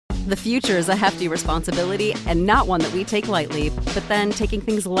The future is a hefty responsibility and not one that we take lightly, but then taking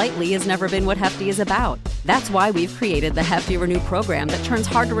things lightly has never been what Hefty is about. That's why we've created the Hefty Renew program that turns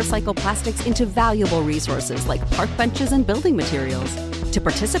hard-to-recycle plastics into valuable resources like park benches and building materials. To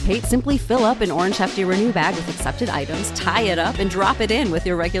participate, simply fill up an orange Hefty Renew bag with accepted items, tie it up, and drop it in with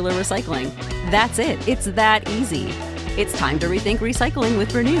your regular recycling. That's it. It's that easy. It's time to rethink recycling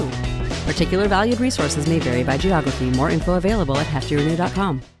with Renew. Particular valued resources may vary by geography. More info available at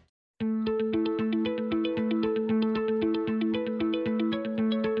heftyrenew.com.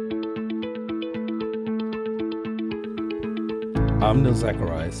 I'm Neil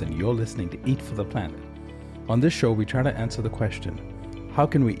Zacharias, and you're listening to Eat for the Planet. On this show, we try to answer the question, how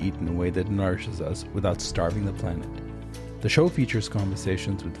can we eat in a way that nourishes us without starving the planet? The show features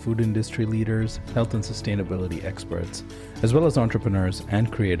conversations with food industry leaders, health and sustainability experts, as well as entrepreneurs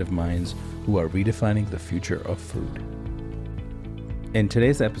and creative minds who are redefining the future of food. In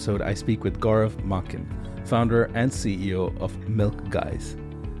today's episode, I speak with Gaurav Makin, founder and CEO of Milk Guys.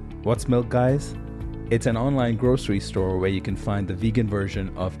 What's Milk Guys? It's an online grocery store where you can find the vegan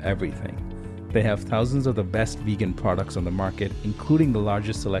version of everything. They have thousands of the best vegan products on the market, including the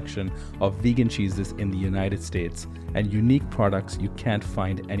largest selection of vegan cheeses in the United States and unique products you can't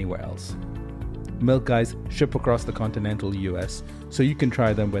find anywhere else. Milk Guys ship across the continental US, so you can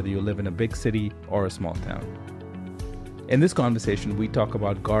try them whether you live in a big city or a small town. In this conversation, we talk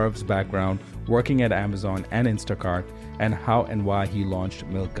about Gaurav's background working at Amazon and Instacart and how and why he launched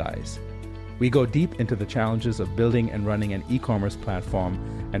Milk Guys. We go deep into the challenges of building and running an e-commerce platform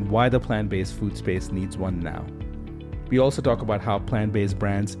and why the plant-based food space needs one now. We also talk about how plant-based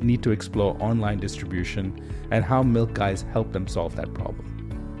brands need to explore online distribution and how Milk Guys help them solve that problem.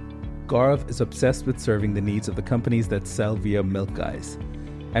 Gaurav is obsessed with serving the needs of the companies that sell via Milk Guys.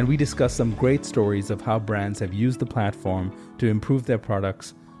 And we discuss some great stories of how brands have used the platform to improve their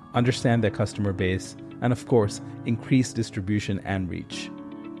products, understand their customer base, and of course, increase distribution and reach.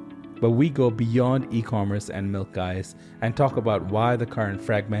 But we go beyond e-commerce and Milk Guys and talk about why the current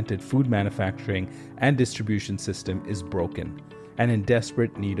fragmented food manufacturing and distribution system is broken and in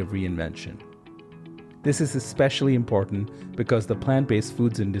desperate need of reinvention. This is especially important because the plant-based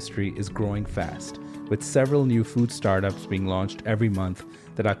foods industry is growing fast, with several new food startups being launched every month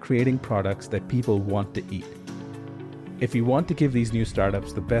that are creating products that people want to eat. If you want to give these new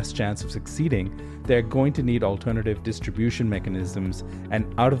startups the best chance of succeeding, they're going to need alternative distribution mechanisms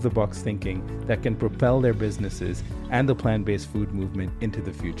and out-of-the-box thinking that can propel their businesses and the plant-based food movement into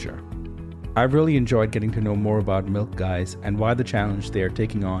the future. I've really enjoyed getting to know more about Milk Guys and why the challenge they are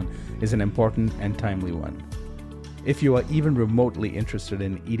taking on is an important and timely one. If you are even remotely interested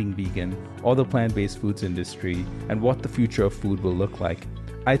in eating vegan or the plant-based foods industry and what the future of food will look like,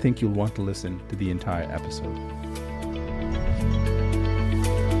 I think you'll want to listen to the entire episode.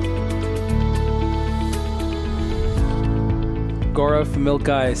 Gaurav from Milk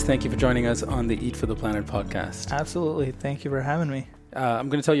Guys, thank you for joining us on the Eat for the Planet podcast. Absolutely. Thank you for having me. I'm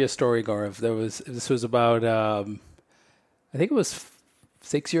going to tell you a story, Gaurav. This was about, I think it was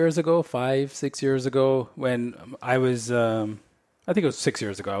 6 years ago, 6 years ago, when I was, I think it was 6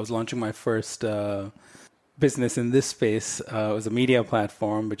 years ago, I was launching my first business in this space. It was a media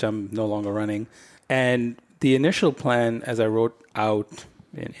platform, which I'm no longer running. And the initial plan, as I wrote out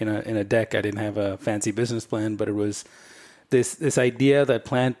in a deck, I didn't have a fancy business plan, but it was this idea that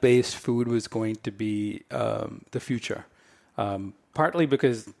plant-based food was going to be the future. Partly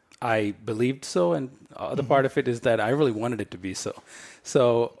because I believed so, and the other part of it is that I really wanted it to be so.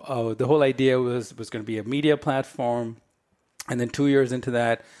 So the whole idea was going to be a media platform, and then 2 years into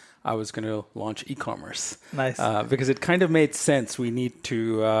that, I was going to launch e-commerce. Nice. Because it kind of made sense. We need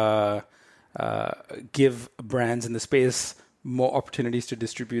to give brands in the space more opportunities to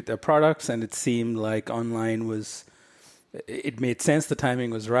distribute their products, and it seemed like online it made sense. The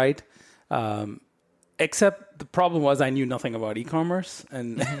timing was right. Except the problem was I knew nothing about e-commerce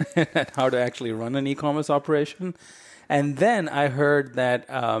and how to actually run an e-commerce operation. And then I heard that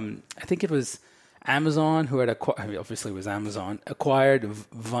I think it was Amazon who had obviously it was Amazon, acquired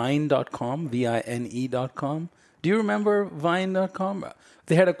Vine.com, Vine.com. Do you remember Vine.com?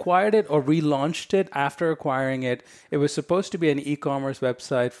 They had acquired it or relaunched it after acquiring it. It was supposed to be an e-commerce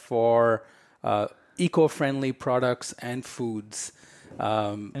website for eco-friendly products and foods.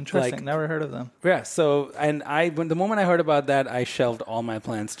 Interesting. Never heard of them. Yeah. So, and the moment I heard about that, I shelved all my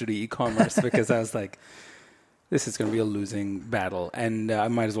plans to do e-commerce because I was like, this is going to be a losing battle, and I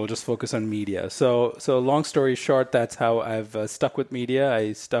might as well just focus on media. So long story short, that's how I've stuck with media.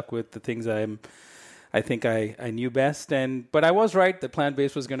 I stuck with the things I'm I think I knew best, but I was right. The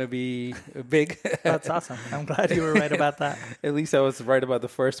plant-based was going to be big. That's awesome. I'm glad you were right about that. At least I was right about the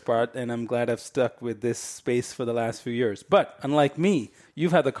first part, and I'm glad I've stuck with this space for the last few years. But unlike me,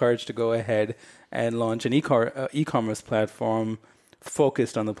 you've had the courage to go ahead and launch an e-commerce platform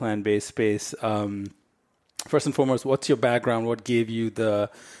focused on the plant-based space. First and foremost, what's your background? What gave you the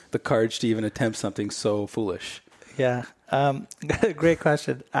courage to even attempt something so foolish? Yeah, great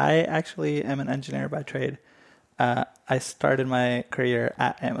question. I actually am an engineer by trade. I started my career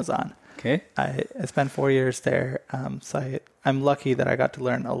at Amazon. Okay. I spent 4 years there. So I'm lucky that I got to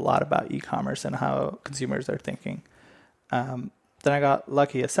learn a lot about e-commerce and how consumers are thinking. Then I got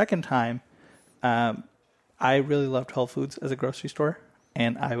lucky a second time. I really loved Whole Foods as a grocery store,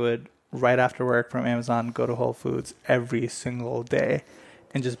 and I would, right after work from Amazon, go to Whole Foods every single day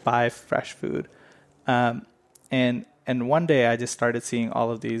and just buy fresh food. And one day I just started seeing all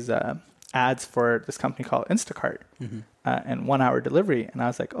of these ads for this company called Instacart and 1 hour delivery. And I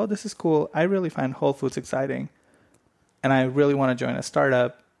was like, oh, this is cool. I really find Whole Foods exciting. And I really want to join a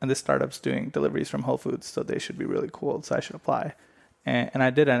startup. And this startup's doing deliveries from Whole Foods, so they should be really cool. So I should apply. And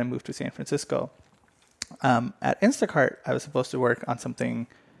I did, and I moved to San Francisco. At Instacart, I was supposed to work on something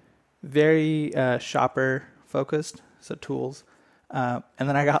very shopper focused, so tools. And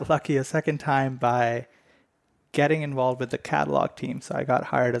then I got lucky a second time by getting involved with the catalog team. So I got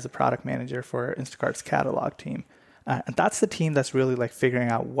hired as a product manager for Instacart's catalog team. And that's the team that's really like figuring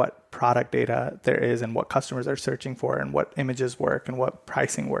out what product data there is and what customers are searching for and what images work and what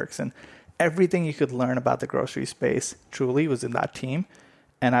pricing works. And everything you could learn about the grocery space truly was in that team.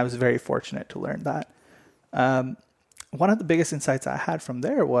 And I was very fortunate to learn that. One of the biggest insights I had from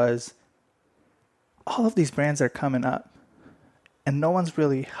there was all of these brands are coming up and no one's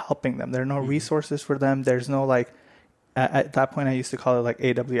really helping them. There are no resources for them. There's no like, at that point I used to call it like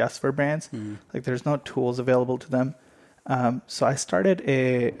AWS for brands. Like there's no tools available to them. So I started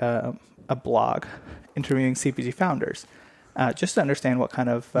a blog interviewing CPG founders just to understand what kind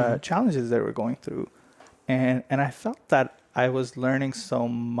of challenges they were going through. And I felt that I was learning so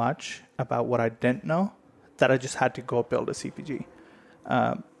much about what I didn't know that I just had to go build a CPG.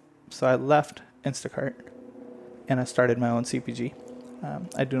 So I left Instacart and I started my own CPG.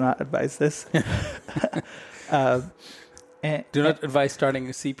 I do not advise this. Do not advise starting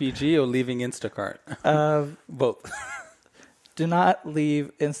a CPG or leaving Instacart. Both. Do not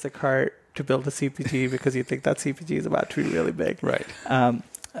leave Instacart to build a CPG because you think that CPG is about to be really big. Right.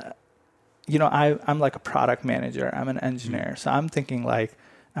 You know, I'm like a product manager. I'm an engineer. So I'm thinking like,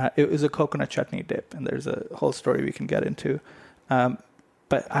 it was a coconut chutney dip, and there's a whole story we can get into.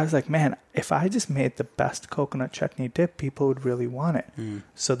 But I was like, man, if I just made the best coconut chutney dip, people would really want it.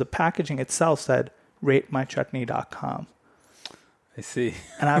 So the packaging itself said, ratemychutney.com. I see.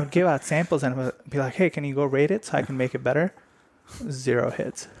 And I would give out samples and I would be like, hey, can you go rate it so I can make it better? 0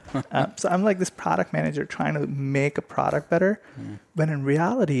 hits. So I'm like this product manager trying to make a product better. When in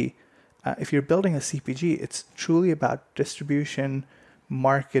reality, if you're building a CPG, it's truly about distribution,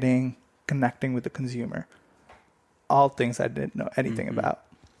 marketing, connecting with the consumer. All things I didn't know anything about.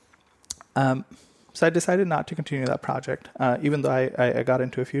 So I decided not to continue that project, even though I got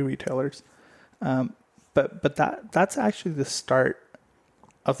into a few retailers. But that's actually the start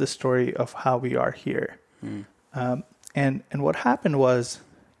of the story of how we are here. And what happened was,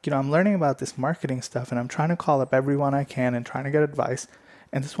 you know, I'm learning about this marketing stuff and I'm trying to call up everyone I can and trying to get advice.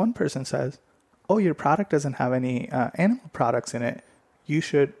 And this one person says, oh, your product doesn't have any animal products in it. You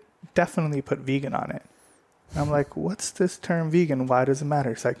should definitely put vegan on it. And I'm like, what's this term vegan? Why does it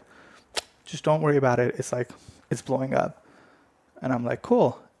matter? It's like, just don't worry about it. It's like, it's blowing up. And I'm like,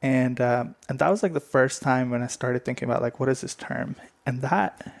 cool. And that was like the first time when I started thinking about like, what is this term? And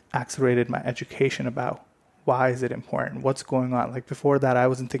that accelerated my education about why is it important? What's going on? Like before that, I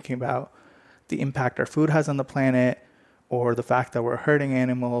wasn't thinking about the impact our food has on the planet or the fact that we're hurting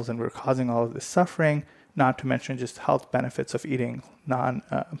animals and we're causing all of this suffering, not to mention just health benefits of eating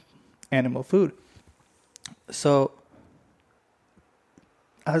non-animal food. So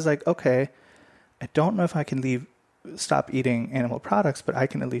I was like, okay, I don't know if I can stop eating animal products, but I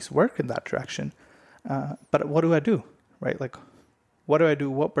can at least work in that direction. But what do I do, right? Like, what do I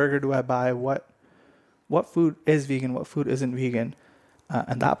do? What burger do I buy? What food is vegan? What food isn't vegan?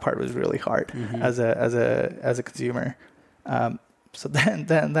 And that part was really hard as a consumer. So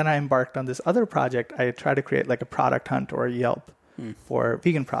then I embarked on this other project. I tried to create like a product hunt or a Yelp for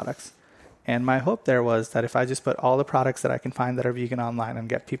vegan products. And my hope there was that if I just put all the products that I can find that are vegan online and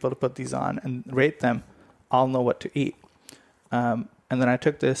get people to put these on and rate them, I'll know what to eat. And then I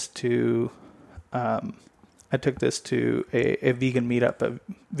took this to a vegan meetup, a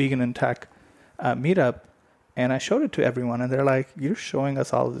vegan in tech meetup, and I showed it to everyone, and they're like, "You're showing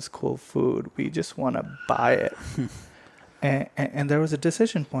us all this cool food. We just want to buy it." and there was a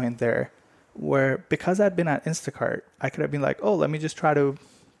decision point there where, because I'd been at Instacart, I could have been like, "Oh, let me just try to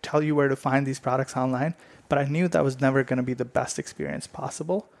tell you where to find these products online." But I knew that was never going to be the best experience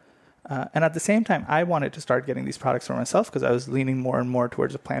possible. And at the same time, I wanted to start getting these products for myself because I was leaning more and more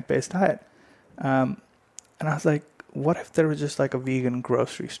towards a plant-based diet. And I was like, what if there was just like a vegan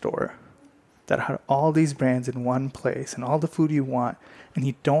grocery store that had all these brands in one place and all the food you want, and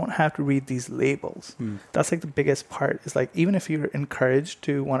you don't have to read these labels? That's like the biggest part, is like, even if you're encouraged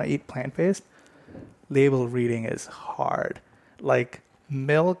to want to eat plant-based, label reading is hard. Like,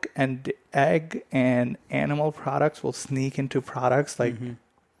 milk and egg and animal products will sneak into products like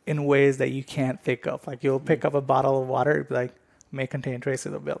in ways that you can't think of. Like, you'll pick up a bottle of water, it'd be like, may contain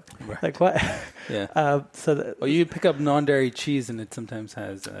traces of milk. Right. Like, what? Yeah. So you pick up non-dairy cheese and it sometimes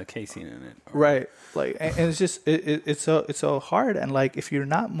has casein in it. Right. Like, and it's just it's so hard. And like, if you're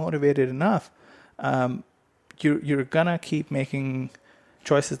not motivated enough, you're gonna keep making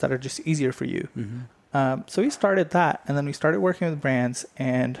choices that are just easier for you. So we started that, and then we started working with brands,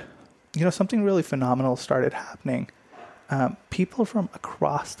 and something really phenomenal started happening. People from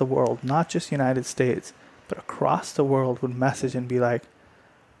across the world, not just United States, but across the world, would message and be like,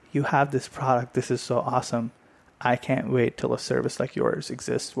 "You have this product. This is so awesome. I can't wait till a service like yours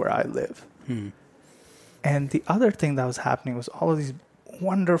exists where I live." And the other thing that was happening was all of these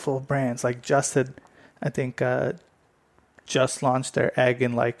wonderful brands, like Just had, I think, just launched their egg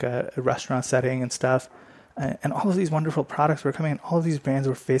in like a restaurant setting and stuff. And all of these wonderful products were coming, and all of these brands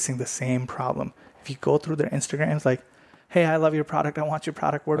were facing the same problem. If you go through their Instagrams, like, "Hey, I love your product. I want your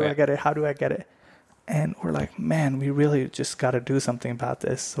product. Where do I get it? How do I get it?" And we're like, man, we really just got to do something about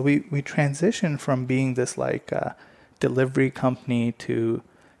this. So we transitioned from being this like delivery company to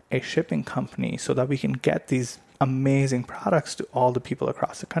a shipping company, so that we can get these amazing products to all the people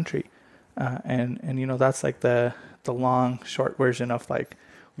across the country. And that's like the long short version of like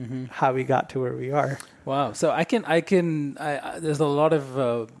how we got to where we are. Wow. So I there's a lot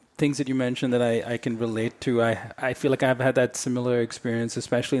of things that you mentioned that I can relate to. I feel like I've had that similar experience,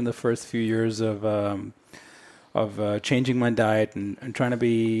 especially in the first few years of changing my diet and trying to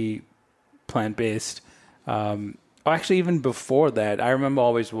be plant-based. Actually, even before that, I remember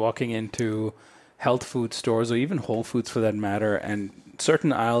always walking into health food stores, or even Whole Foods for that matter, and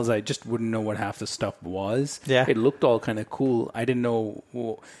certain aisles I just wouldn't know what half the stuff was. Yeah. It looked all kind of cool. I didn't know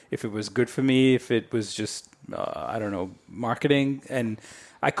if it was good for me, if it was just, I don't know, marketing. And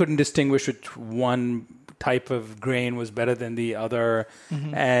I couldn't distinguish which one type of grain was better than the other.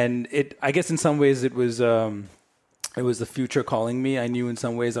 And I guess in some ways it was the future calling me. I knew in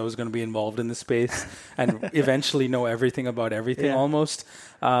some ways I was going to be involved in the space and eventually know everything about everything almost.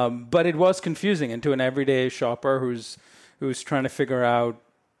 But it was confusing. And to an everyday shopper who's trying to figure out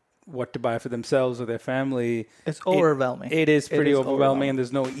what to buy for themselves or their family, it's overwhelming. It is pretty overwhelming, and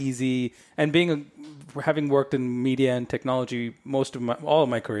there's no easy. And having worked in media and technology all of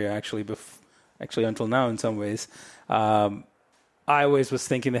my career, actually until now in some ways, I always was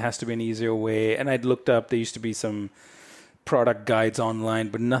thinking there has to be an easier way. And I'd looked up, there used to be some product guides online,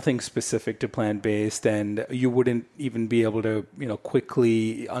 but nothing specific to plant-based, and you wouldn't even be able to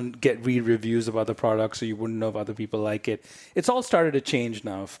quickly read reviews of other products, so you wouldn't know if other people like it. It's all started to change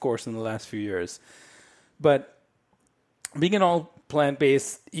now, of course, in the last few years. But being an all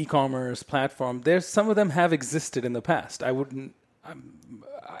plant-based e-commerce platform, some of them have existed in the past. I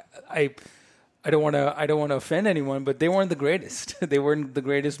don't want to offend anyone, but they weren't the greatest. They weren't the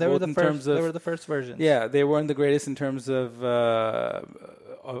greatest. They were the first versions. Yeah, they weren't the greatest in terms of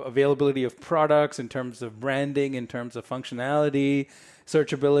availability of products, in terms of branding, in terms of functionality,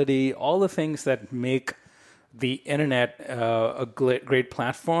 searchability. All the things that make the internet a great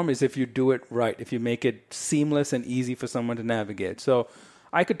platform is if you do it right, if you make it seamless and easy for someone to navigate. So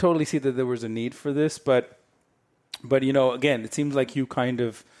I could totally see that there was a need for this, but again, it seems like you kind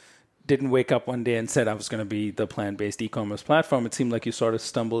of didn't wake up one day and said I was going to be the plant-based e-commerce platform. It seemed like you sort of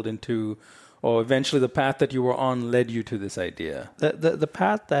stumbled into, or eventually the path that you were on led you to this idea. The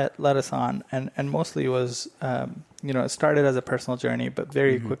path that led us on, and mostly was, it started as a personal journey, but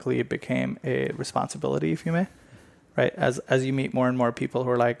very quickly it became a responsibility, if you may, right? As you meet more and more people who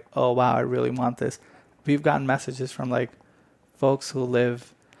are like, "Oh wow, I really want this." We've gotten messages from like folks who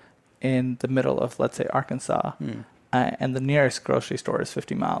live in the middle of, let's say, Arkansas. And the nearest grocery store is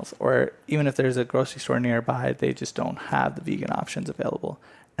 50 miles. Or even if there's a grocery store nearby, they just don't have the vegan options available.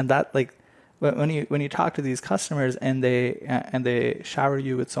 And that, like, when you talk to these customers and they shower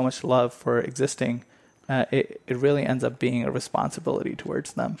you with so much love for existing, it really ends up being a responsibility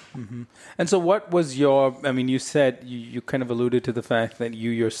towards them. Mm-hmm. And so what was you said, you kind of alluded to the fact that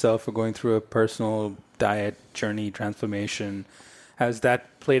you yourself are going through a personal diet journey transformation. Has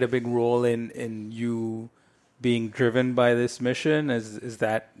that played a big role in you being driven by this mission? Is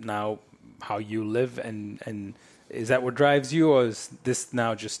that now how you live, and is that what drives you, or is this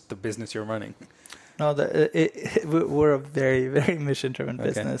now just the business you're running? No, we're a very, very mission-driven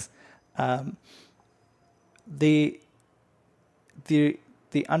business. The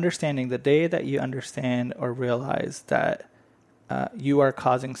understanding, the day that you understand or realize that you are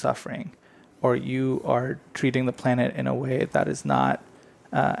causing suffering, or you are treating the planet in a way that is not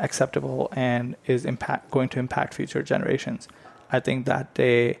acceptable and is going to impact future generations, I think that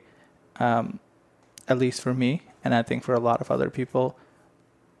day, at least for me, and I think for a lot of other people,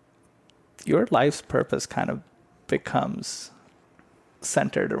 your life's purpose kind of becomes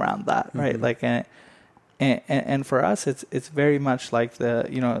centered around that, right? Like, and for us, it's very much like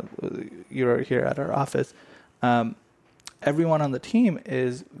you're here at our office. Everyone on the team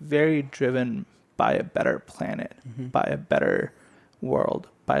is very driven by a better planet, by a better world,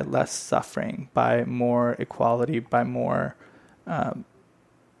 by less suffering, by more equality, by more, what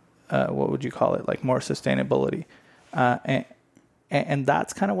would you call it? Like more sustainability. And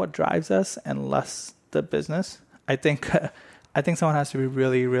that's kind of what drives us, and less the business. I think someone has to be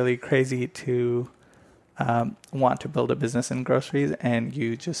really, really crazy to want to build a business in groceries, and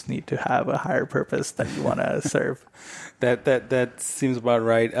you just need to have a higher purpose that you want to serve. That seems about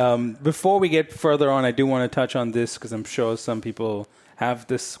right. Before we get further on, I do want to touch on this because I'm sure some people have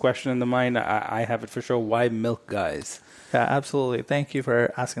this question in the mind. I have it for sure. Why Milk Guys? Yeah, absolutely. Thank you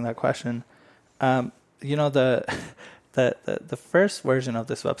for asking that question. The first version of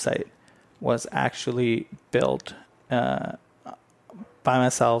this website was actually built by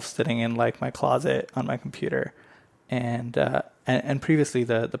myself, sitting in like my closet on my computer, and previously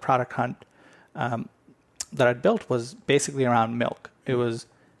the product hunt that I'd built was basically around milk. It was,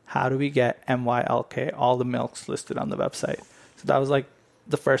 how do we get MYLK, all the milks listed on the website? So that was like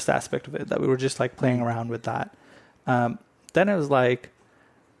the first aspect of it, that we were just like playing around with that. Then it was like,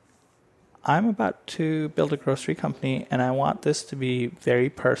 I'm about to build a grocery company, and I want this to be very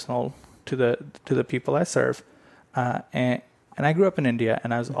personal to the people I serve. And I grew up in India,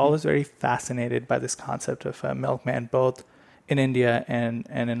 and I was always very fascinated by this concept of a milkman, both in India and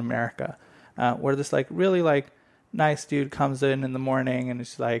in America, where this like really like nice dude comes in the morning and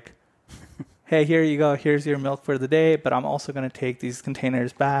it's like, hey, here you go, here's your milk for the day, but I'm also going to take these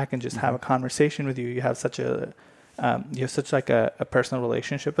containers back and just have a conversation with you. You have such a personal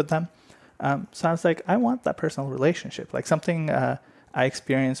relationship with them. So I was like, I want that personal relationship. Like something I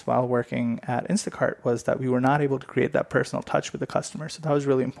experienced while working at Instacart was that we were not able to create that personal touch with the customer. So that was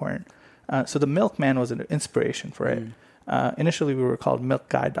really important. So the Milkman was an inspiration for it. Initially, we were called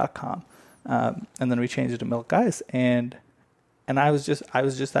milkguide.com. And then we changed it to Milk Guys. And I was just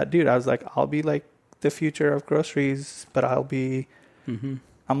that dude. I was like, I'll be like the future of groceries, but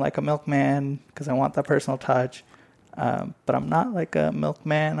I'm like a milkman because I want that personal touch. But I'm not like a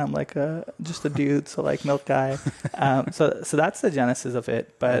milkman. I'm like just a dude. So like Milk Guy. So that's the genesis of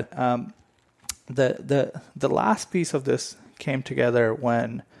it. But the last piece of this came together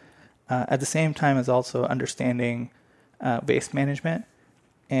when, at the same time as also understanding waste management,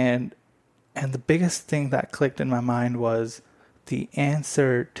 and the biggest thing that clicked in my mind was the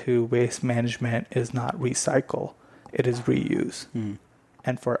answer to waste management is not recycle, it is reuse.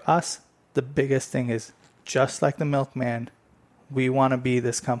 And for us, the biggest thing is, just like the milkman, we want to be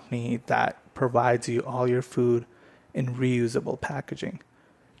this company that provides you all your food in reusable packaging,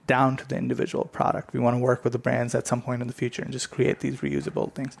 down to the individual product. We want to work with the brands at some point in the future and just create these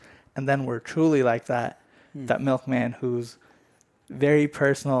reusable things. And then we're truly like that milkman who's very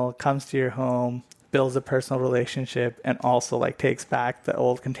personal, comes to your home, builds a personal relationship, and also like takes back the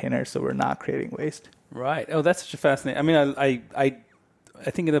old containers so we're not creating waste. Right. Oh, that's such a fascinating. I mean, I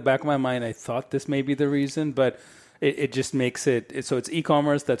think in the back of my mind, I thought this may be the reason, but it just makes it so it's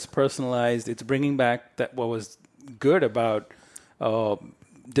e-commerce that's personalized. It's bringing back that what was good about, Milk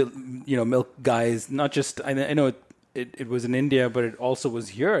Guys. Not just I know it was in India, but it also was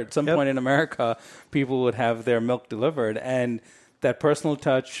here at some point in America. People would have their milk delivered, and that personal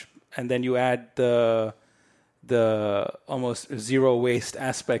touch, and then you add the almost zero waste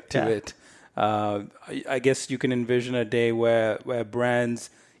aspect to it. I guess you can envision a day where brands,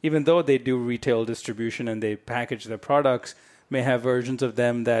 even though they do retail distribution and they package their products, may have versions of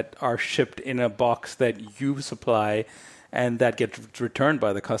them that are shipped in a box that you supply, and that gets returned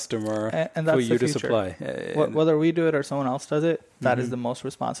by the customer and that's for you the to future. supply. Whether we do it or someone else does it, that is the most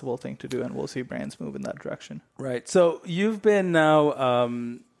responsible thing to do, and we'll see brands move in that direction. Right. So you've been now.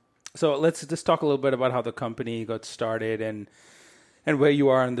 So let's just talk a little bit about how the company got started and where you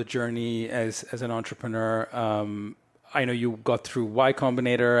are in the journey as an entrepreneur. I know you got through Y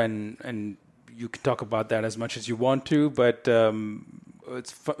Combinator, and you can talk about that as much as you want to, but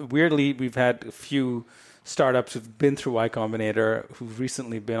weirdly, we've had a few startups who've been through Y Combinator who've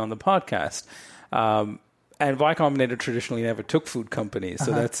recently been on the podcast. And Y Combinator traditionally never took food companies.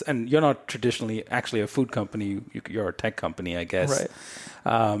 So and you're not traditionally actually a food company. You're a tech company, I guess. Right.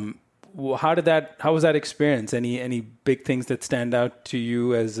 How was that experience? Any big things that stand out to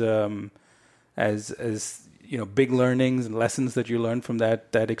you as big learnings and lessons that you learned from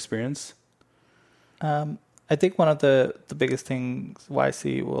that experience? I think one of the biggest things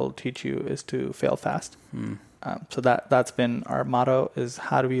YC will teach you is to fail fast. So that's been our motto, is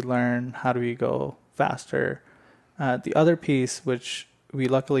how do we learn? How do we go faster? The other piece, which we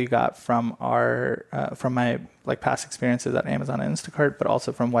luckily got from from my past experiences at Amazon and Instacart, but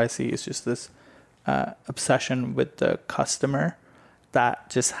also from YC, is just this obsession with the customer that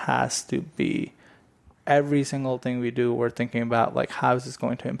just has to be every single thing we do. We're thinking about how is this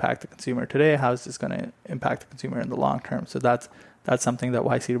going to impact the consumer today? How is this going to impact the consumer in the long term? So that's something that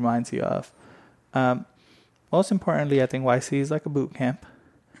YC reminds you of. Most importantly, I think YC is like a boot camp,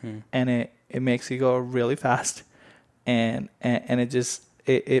 and it makes you go really fast, and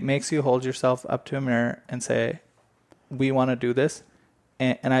it makes you hold yourself up to a mirror and say, we want to do this.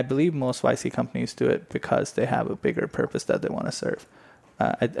 And I believe most YC companies do it because they have a bigger purpose that they want to serve.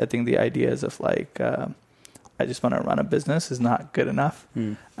 I think the ideas of I just want to run a business is not good enough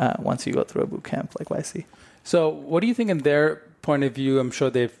once you go through a boot camp like YC. So what do you think in their point of view? I'm sure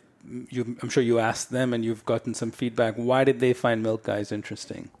you asked them and you've gotten some feedback. Why did they find Milk Guys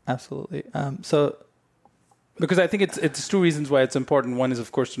interesting? Absolutely. Because I think it's two reasons why it's important. One is,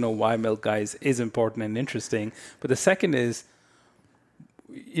 of course, to know why Milk Guys is important and interesting. But the second is,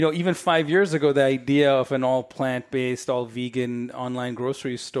 even 5 years ago, the idea of an all plant-based, all vegan online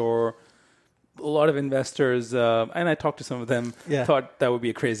grocery store, a lot of investors, and I talked to some of them, thought that would be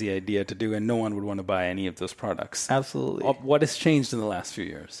a crazy idea to do, and no one would want to buy any of those products. Absolutely. What has changed in the last few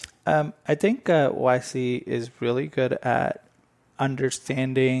years? I think YC is really good at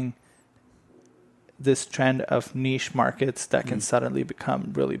understanding this trend of niche markets that can suddenly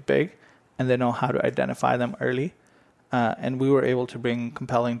become really big, and they know how to identify them early. And we were able to bring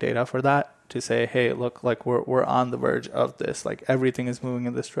compelling data for that to say, hey, look, we're on the verge of this. Everything is moving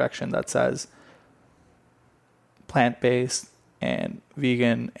in this direction that says plant-based and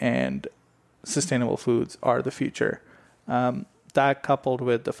vegan and sustainable foods are the future. That coupled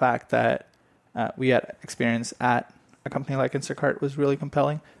with the fact that we had experience at a company like Instacart was really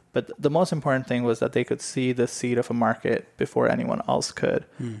compelling. But the most important thing was that they could see the seed of a market before anyone else could,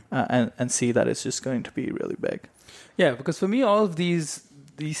 and see that it's just going to be really big. Yeah, because for me, all of these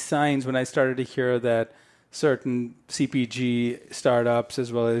signs, when I started to hear that certain CPG startups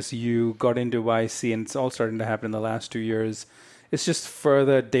as well as you got into YC, and it's all starting to happen in the last 2 years, it's just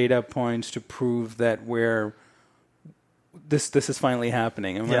further data points to prove that this is finally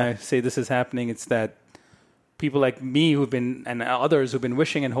happening. And when I say this is happening, it's that people like me and others who've been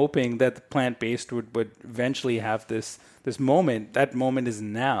wishing and hoping that the plant-based would eventually have this moment. That moment is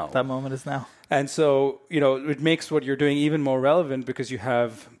now. That moment is now. And so, it makes what you're doing even more relevant because you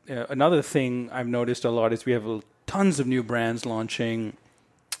have another thing I've noticed a lot is we have tons of new brands launching.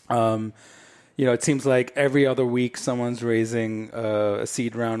 It seems like every other week someone's raising a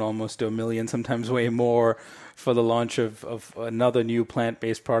seed round almost to $1 million, sometimes way more, for the launch of another new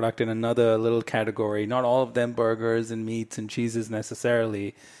plant-based product in another little category. Not all of them burgers and meats and cheeses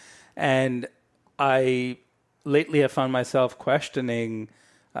necessarily. And I lately have found myself questioning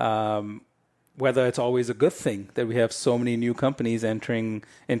whether it's always a good thing that we have so many new companies entering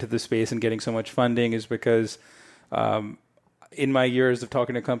into the space and getting so much funding, is because in my years of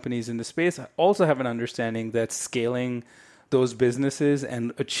talking to companies in the space, I also have an understanding that scaling those businesses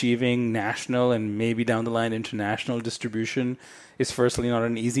and achieving national and maybe down the line international distribution is firstly not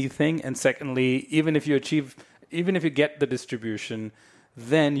an easy thing. And secondly, even if you get the distribution,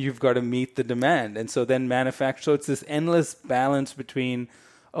 then you've got to meet the demand. And so then so it's this endless balance between,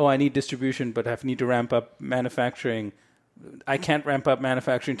 I need distribution, but I need to ramp up manufacturing. I can't ramp up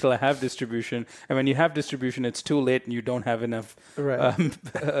manufacturing until I have distribution. And when you have distribution, it's too late and you don't have enough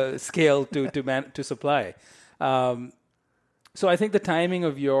scale to supply. So I think the timing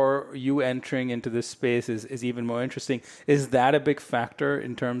of you entering into this space is even more interesting. Is that a big factor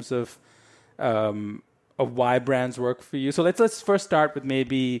in terms of of why brands work for you. So let's first start with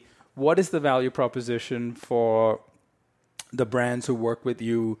maybe what is the value proposition for the brands who work with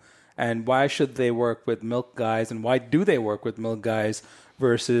you, and why should they work with Milk Guys, and why do they work with Milk Guys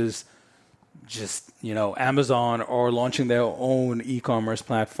versus just, Amazon or launching their own e-commerce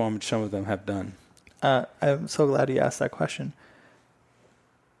platform, which some of them have done? I'm so glad you asked that question.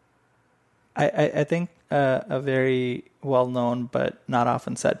 I think a very well-known but not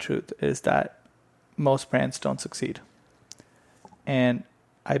often said truth is that most brands don't succeed. And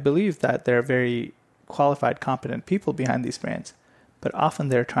I believe that there are very qualified, competent people behind these brands, but often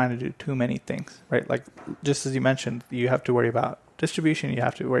they're trying to do too many things, right? Like, just as you mentioned, you have to worry about distribution, you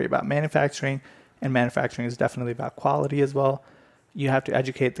have to worry about manufacturing, and manufacturing is definitely about quality as well. You have to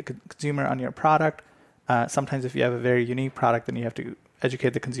educate the consumer on your product. Sometimes if you have a very unique product, then you have to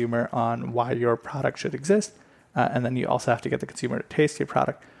educate the consumer on why your product should exist. And then you also have to get the consumer to taste your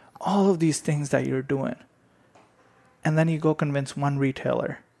product. All of these things that you're doing. And then you go convince one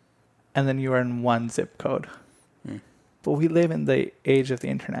retailer. And then you are in one zip code. But we live in the age of the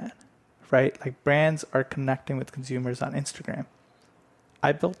internet, right? Like, brands are connecting with consumers on Instagram.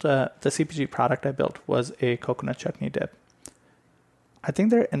 I built the CPG product I built was a coconut chutney dip. I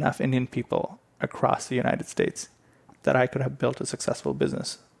think there are enough Indian people across the United States that I could have built a successful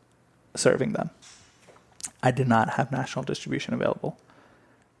business serving them. I did not have national distribution available.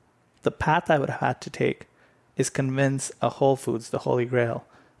 The path I would have had to take is convince a Whole Foods, the Holy Grail,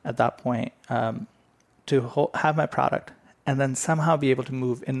 at that point, to have my product and then somehow be able to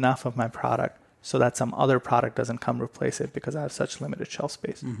move enough of my product so that some other product doesn't come replace it because I have such limited shelf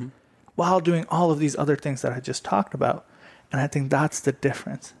space, while doing all of these other things that I just talked about. And I think that's the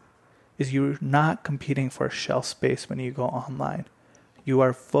difference, is you're not competing for shelf space when you go online. You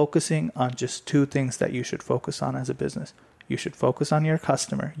are focusing on just two things that you should focus on as a business. You should focus on your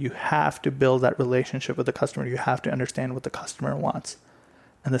customer. You have to build that relationship with the customer. You have to understand what the customer wants.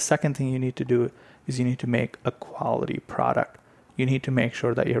 And the second thing you need to do is you need to make a quality product. You need to make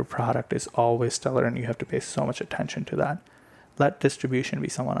sure that your product is always stellar, and you have to pay so much attention to that. Let distribution be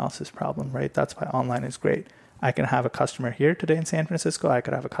someone else's problem, right? That's why online is great. I can have a customer here today in San Francisco. I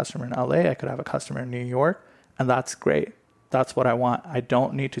could have a customer in LA. I could have a customer in New York. And that's great. That's what I want. I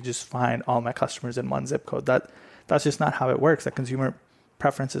don't need to just find all my customers in one zip code. That's just not how it works. That consumer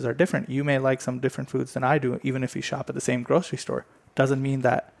preferences are different. You may like some different foods than I do, even if we shop at the same grocery store. Doesn't mean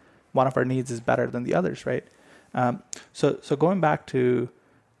that one of our needs is better than the others, right? So going back to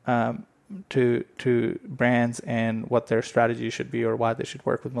brands and what their strategy should be or why they should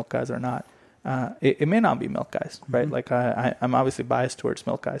work with Milk Guys or not. It may not be Milk Guys, right? Like I'm obviously biased towards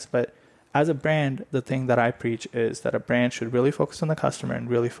Milk Guys, but as a brand, the thing that I preach is that a brand should really focus on the customer and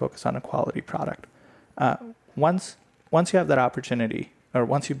really focus on a quality product. Once you have that opportunity, or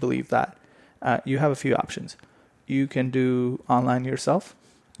once you believe that, you have a few options. You can do online yourself.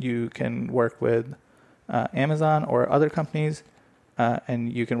 You can work with Amazon or other companies,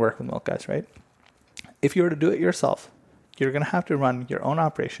 and you can work with Milk Guys, right? If you were to do it yourself, you're going to have to run your own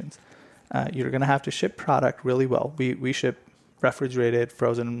operations. You're going to have to ship product really well. We ship refrigerated,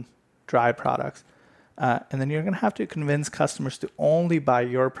 frozen, dry products. And then you're going to have to convince customers to only buy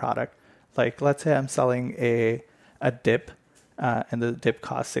your product. Like, let's say I'm selling a dip, and the dip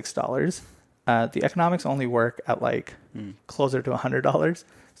costs $6. The economics only work at closer to $100.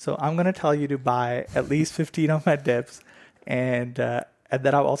 So I'm going to tell you to buy at least 15 of my dips, and then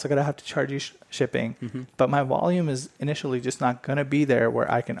I'm also going to have to charge you shipping. But my volume is initially just not going to be there where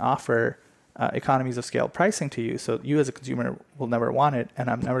I can offer economies of scale pricing to you. So you as a consumer will never want it, and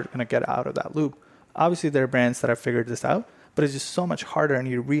I'm never going to get out of that loop. Obviously, there are brands that have figured this out, but it's just so much harder, and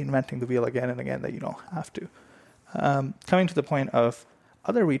you're reinventing the wheel again and again that you don't have to. Coming to the point of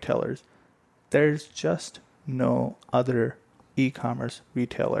other retailers, there's just no other e-commerce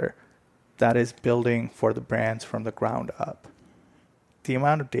retailer that is building for the brands from the ground up. The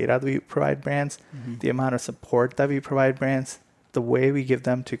amount of data that we provide brands, the amount of support that we provide brands, the way we give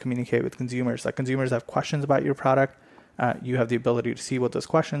them to communicate with consumers. Like, consumers have questions about your product. You have the ability to see what those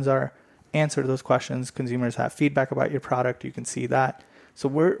questions are, answer those questions. Consumers have feedback about your product. You can see that. So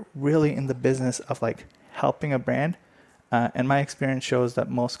we're really in the business of helping a brand. And my experience shows that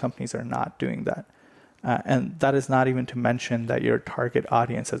most companies are not doing that. And that is not even to mention that your target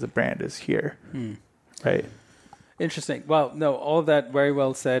audience as a brand is here, right? Interesting. Well, no, all of that very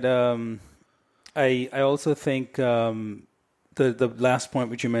well said. I also think the last point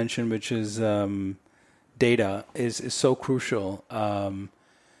which you mentioned, which is data, is so crucial. And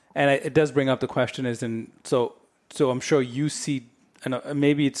it does bring up the question so I'm sure you see, and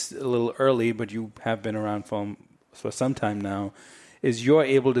maybe it's a little early, but you have been around for some time now, is you're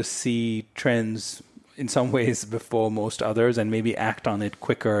able to see trends in some ways before most others and maybe act on it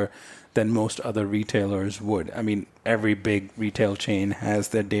quicker than most other retailers would. I mean, every big retail chain has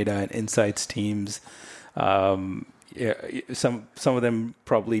their data and insights teams. Yeah, some of them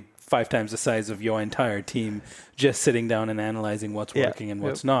probably 5 times the size of your entire team, just sitting down and analyzing what's working and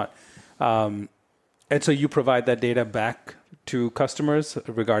what's not. And so you provide that data back to customers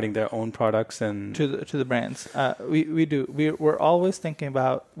regarding their own products and to the brands. We do. We're always thinking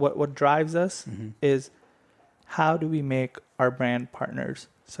about what drives us is how do we make our brand partners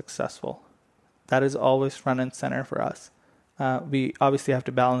successful. That is always front and center for us. We obviously have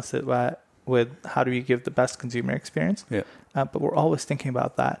to balance it with how do we give the best consumer experience. Yeah. But we're always thinking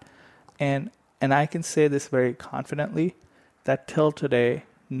about that. And I can say this very confidently that till today,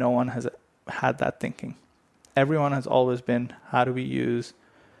 no one has had that thinking. Everyone has always been, how do we use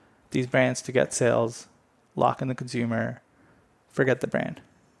these brands to get sales, lock in the consumer, forget the brand.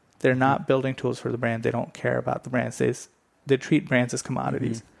 They're not building tools for the brand. They don't care about the brands. They treat brands as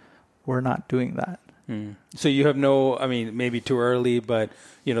commodities. We're not doing that. So you have maybe too early, but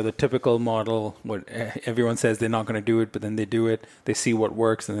the typical model, what everyone says they're not going to do it, but then they do it. They see what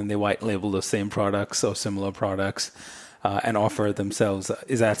works, and then they white label the same products or similar products and offer it themselves.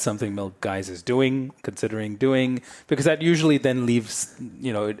 Is that something Milk Guys is considering doing? Because that usually then leaves,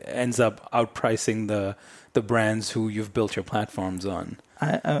 it ends up outpricing the brands who you've built your platforms on.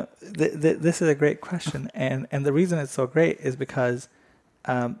 This is a great question, and the reason it's so great is because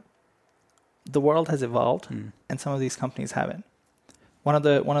the world has evolved, and some of these companies haven't. One of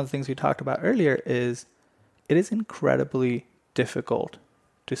the things we talked about earlier is it is incredibly difficult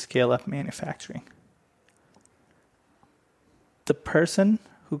to scale up manufacturing. The person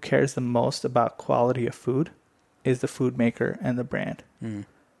who cares the most about quality of food is the food maker and the brand.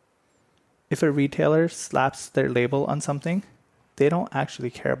 If a retailer slaps their label on something, they don't actually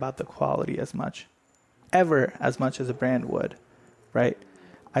care about the quality as much as a brand would, right?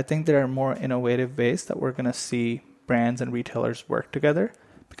 I think there are more innovative ways that we're going to see brands and retailers work together,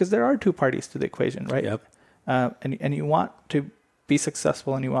 because there are 2 parties to the equation, right? Yep. And you want to be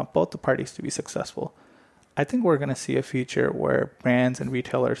successful, and you want both the parties to be successful. I think we're going to see a future where brands and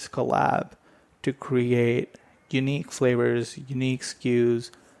retailers collab to create unique flavors, unique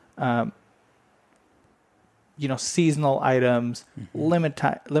SKUs, seasonal items,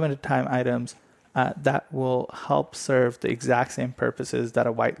 limited time items, that will help serve the exact same purposes that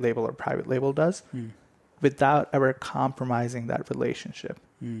a white label or private label does, without ever compromising that relationship.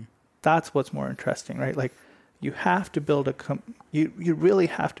 That's what's more interesting, right? Like, you have to build you really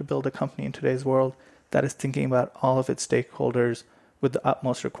have to build a company in today's world that is thinking about all of its stakeholders with the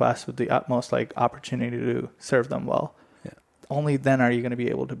utmost request, with the utmost opportunity to serve them well. Yeah. Only then are you going to be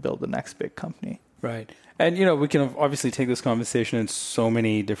able to build the next big company. Right. And, we can obviously take this conversation in so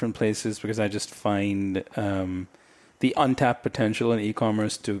many different places, because I just find the untapped potential in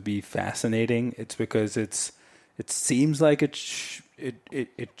e-commerce to be fascinating. It's because it seems like it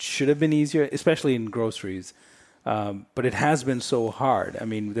should have been easier, especially in groceries. But it has been so hard. I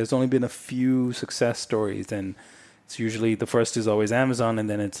mean, there's only been a few success stories, and it's usually the first is always Amazon, and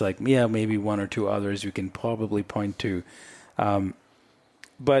then it's maybe 1 or 2 others you can probably point to.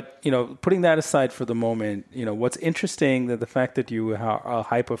 But, putting that aside for the moment, what's interesting that the fact that you are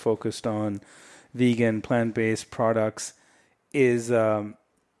hyper-focused on vegan, plant-based products is,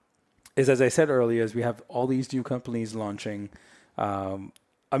 as I said earlier, is we have all these new companies launching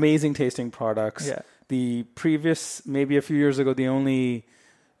amazing tasting products. Yeah. The previous, maybe a few years ago, the only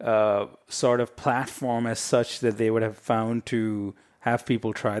sort of platform as such that they would have found to have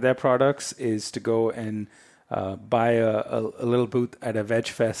people try their products is to go and buy a little booth at a veg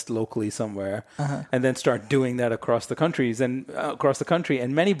fest locally somewhere, and then start doing that across the country.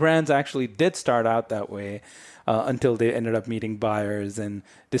 And many brands actually did start out that way until they ended up meeting buyers and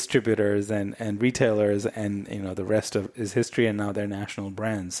distributors and retailers, and the rest is history. And now they're national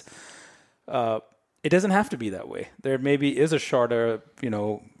brands. It doesn't have to be that way. There maybe is a shorter,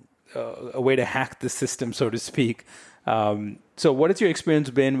 a way to hack the system, so to speak. So what has your experience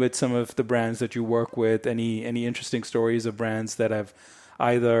been with some of the brands that you work with? Any interesting stories of brands that have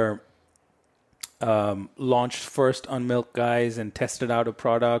either launched first on Milk Guys and tested out a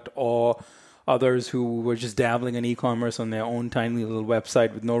product, or others who were just dabbling in e-commerce on their own tiny little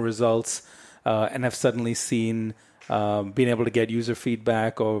website with no results, and have suddenly seen, been able to get user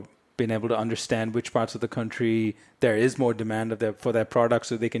feedback or been able to understand which parts of the country there is more demand for their product,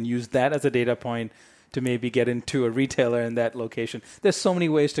 so they can use that as a data point to maybe get into a retailer in that location. There's so many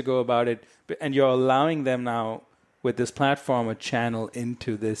ways to go about it, and you're allowing them now with this platform a channel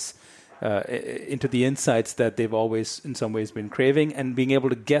into this, into the insights that they've always in some ways been craving, and being able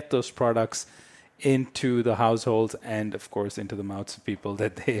to get those products into the households and, of course, into the mouths of people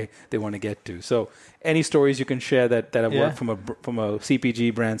that they want to get to. So any stories you can share that have worked from a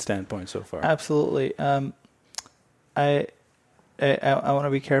CPG brand standpoint so far? Absolutely. I want to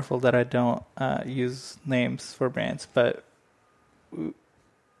be careful that I don't use names for brands, but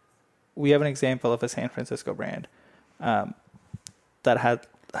we have an example of a San Francisco brand that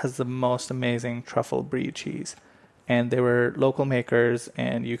has the most amazing truffle brie cheese. And they were local makers,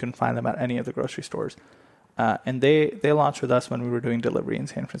 and you can find them at any of the grocery stores. And they launched with us when we were doing delivery in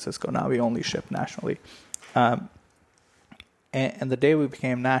San Francisco. Now we only ship nationally. And the day we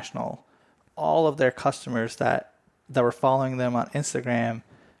became national, all of their customers that were following them on Instagram,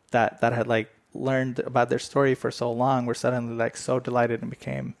 that had like learned about their story for so long, were suddenly like so delighted and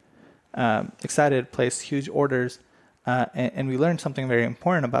became excited, placed huge orders. And we learned something very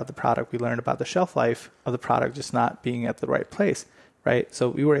important about the product. We learned about the shelf life of the product just not being at the right place, right? So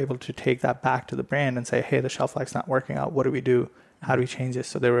we were able to take that back to the brand and say, hey, the shelf life's not working out. What do we do? How do we change this?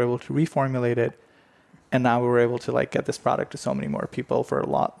 So they were able to reformulate it. And now we were able to like get this product to so many more people for a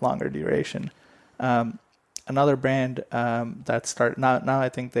lot longer duration. Another brand that started, now I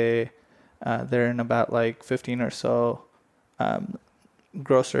think they're in about like 15 or so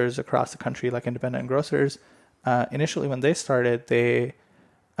grocers across the country, like independent grocers. Initially, when they started, they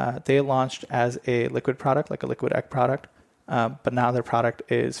launched as a liquid product, like a liquid egg product, but now their product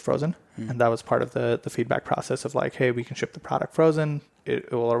is frozen, and that was part of the feedback process of like, hey, we can ship the product frozen,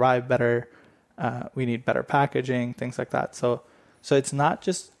 it will arrive better, we need better packaging, things like that. So it's not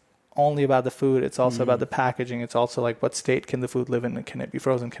just only about the food; it's also about the packaging. It's also like, what state can the food live in? Can it be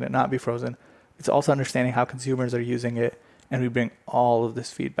frozen? Can it not be frozen? It's also understanding how consumers are using it, and we bring all of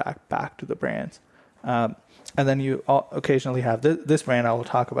this feedback back to the brands. And then you occasionally have this brand I will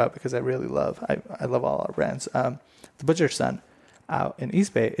talk about because I really love. I love all our brands. The Butcher's Son out in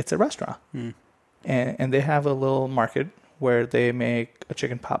East Bay, it's a restaurant. And they have a little market where they make a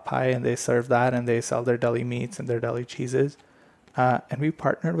chicken pot pie and they serve that, and they sell their deli meats and their deli cheeses. And we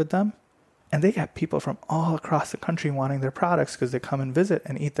partnered with them, and they get people from all across the country wanting their products because they come and visit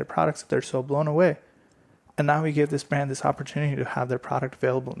and eat their products. They're so blown away. And now we give this brand this opportunity to have their product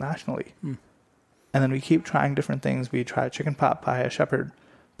available nationally. And then we keep trying different things. We try a chicken pot pie, a shepherd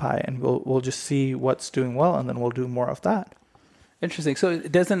pie, and we'll just see what's doing well, and then we'll do more of that. Interesting. So it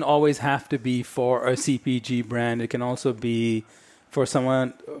doesn't always have to be for a CPG brand. It can also be for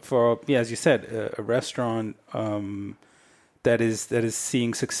someone, as you said, a restaurant that is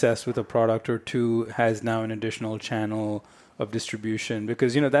seeing success with a product or two, has now an additional channel of distribution.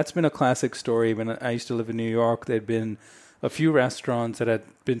 Because, that's been a classic story. When I used to live in New York, there'd been a few restaurants that had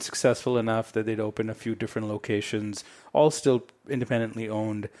been successful enough that they'd open a few different locations, all still independently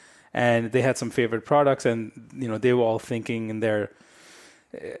owned. And they had some favorite products, and, they were all thinking in their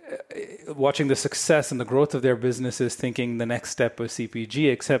watching the success and the growth of their businesses, thinking the next step was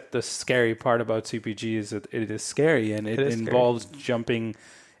CPG, except the scary part about CPG is that it is scary, and it involves jumping.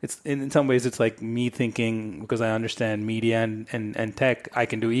 It's in some ways it's like me thinking, because I understand media and tech, I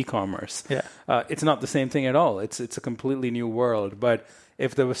can do e-commerce. Yeah. It's not the same thing at all. It's a completely new world. But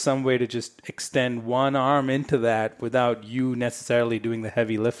if there was some way to just extend one arm into that without you necessarily doing the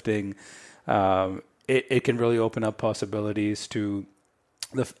heavy lifting, it can really open up possibilities to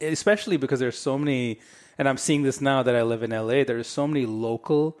especially because there's so many, and I'm seeing this now that I live in LA, there's so many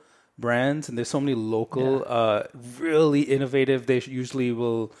local brands, and there's so many local, really innovative. They usually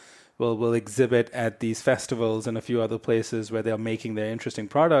will exhibit at these festivals and a few other places where they're making their interesting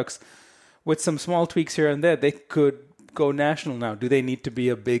products. With some small tweaks here and there, they could go national now. Do they need to be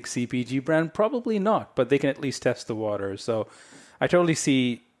a big CPG brand? Probably not, but they can at least test the waters. So I totally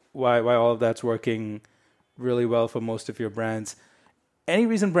see why all of that's working really well for most of your brands. Any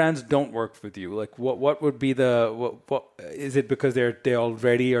reason brands don't work with you? Like what would be what is it, because they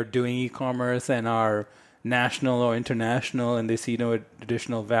already are doing e-commerce and are national or international and they see no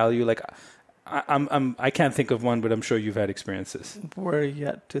additional value? Like I can't think of one, but I'm sure you've had experiences. We're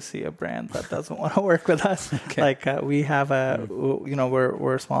yet to see a brand that doesn't want to work with us. Okay. Like we have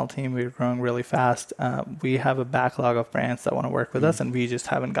we're a small team. We're growing really fast. We have a backlog of brands that want to work with us, and we just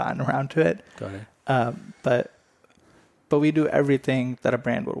haven't gotten around to it. Got it. But we do everything that a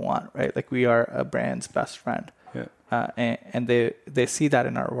brand would want, right? Like we are a brand's best friend. Yeah. And they see that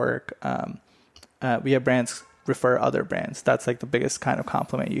in our work. We have brands refer other brands. That's like the biggest kind of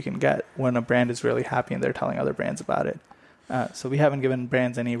compliment you can get, when a brand is really happy and they're telling other brands about it. So we haven't given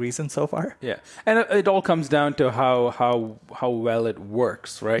brands any reason so far. Yeah. And it all comes down to how well it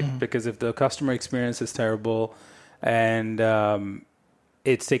works, right? Mm-hmm. Because if the customer experience is terrible and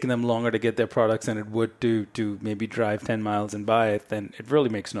it's taken them longer to get their products than it would to maybe drive 10 miles and buy it, then it really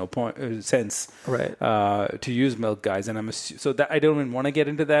makes no sense to use Milk Guys. And so that I don't even want to get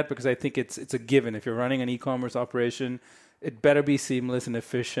into that, because I think it's a given. If you're running an e-commerce operation, it better be seamless and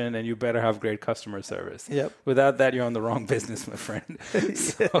efficient, and you better have great customer service. Yep. Without that, you're on the wrong business, my friend.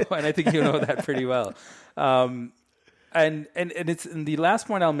 And I think you know that pretty well. And it's and the last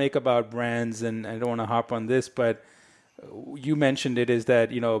point I'll make about brands, and I don't want to hop on this, but you mentioned it, is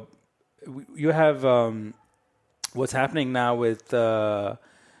that, you know, you have what's happening now with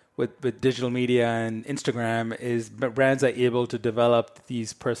digital media and Instagram is brands are able to develop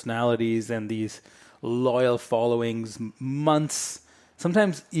these personalities and these loyal followings months,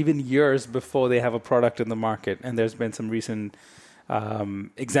 sometimes even years before they have a product in the market. And there's been some recent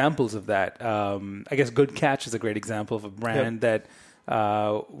examples of that. I guess Good Catch is a great example of a brand that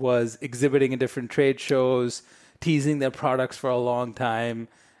was exhibiting in different trade shows, teasing their products for a long time,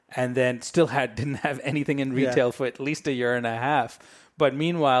 and then still didn't have anything in retail for at least a year and a half. But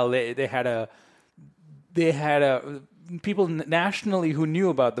meanwhile, they had people nationally who knew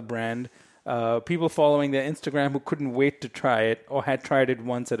about the brand, people following their Instagram who couldn't wait to try it, or had tried it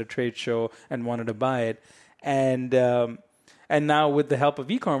once at a trade show and wanted to buy it, and now with the help of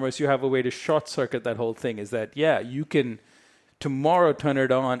e-commerce, you have a way to short circuit that whole thing. Is that you can tomorrow turn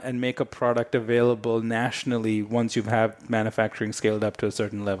it on and make a product available nationally once you have manufacturing scaled up to a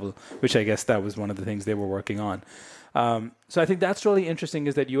certain level, which I guess that was one of the things they were working on. So I think that's really interesting,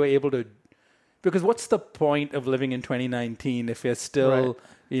 is that you are able to, because what's the point of living in 2019 if you're still,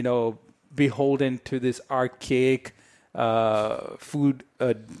 beholden to this archaic food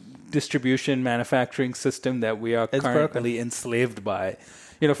distribution manufacturing system that we are currently enslaved by.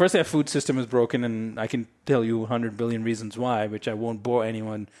 First, our food system is broken, and I can tell you 100 billion reasons why, which I won't bore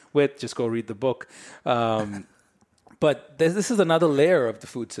anyone with. Just go read the book. But this is another layer of the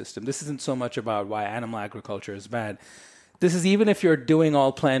food system. This isn't so much about why animal agriculture is bad. This is even if you're doing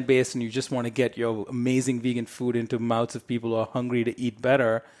all plant-based and you just want to get your amazing vegan food into mouths of people who are hungry to eat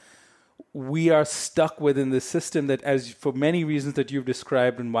better, we are stuck within this system that, as for many reasons that you've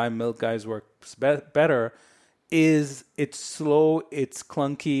described and why Milk Guys works better, is it's slow, it's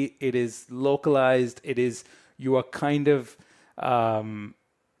clunky, it is localized, you are kind of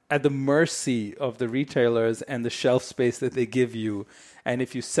at the mercy of the retailers and the shelf space that they give you. And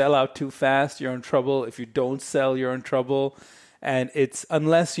if you sell out too fast, you're in trouble. If you don't sell, you're in trouble. And it's,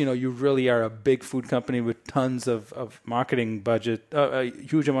 unless, you really are a big food company with tons of marketing budget, a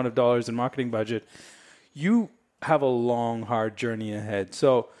huge amount of dollars in marketing budget, you have a long, hard journey ahead.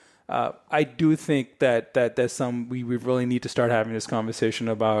 So I do think that there's we really need to start having this conversation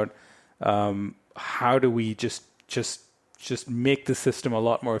about how do we just make the system a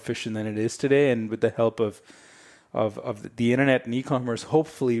lot more efficient than it is today. And with the help of the internet and e-commerce,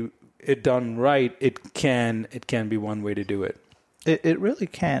 hopefully it done right, it can be one way to do it. It really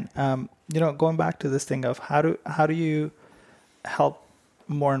can. Going back to this thing of how do you help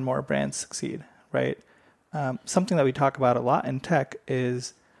more and more brands succeed, right? Something that we talk about a lot in tech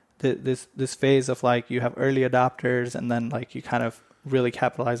is this phase of you have early adopters, and then you kind of really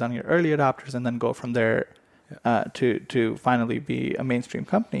capitalize on your early adopters and then go from there to finally be a mainstream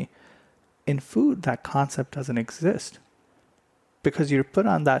company. In food, that concept doesn't exist, because you're put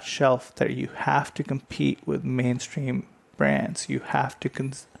on that shelf that you have to compete with mainstream brands. You have to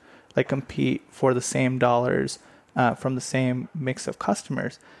compete for the same dollars from the same mix of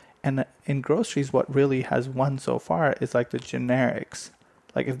customers. And in groceries, what really has won so far is the generics.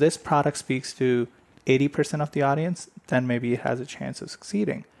 If this product speaks to 80% of the audience, then maybe it has a chance of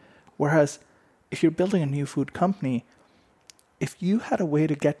succeeding. Whereas if you're building a new food company, if you had a way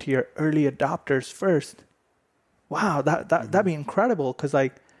to get to your early adopters first, wow, that'd be incredible. Because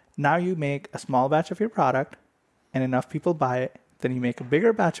now you make a small batch of your product and enough people buy it. Then you make a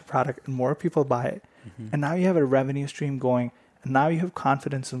bigger batch of product and more people buy it. Mm-hmm. And now you have a revenue stream going. And now you have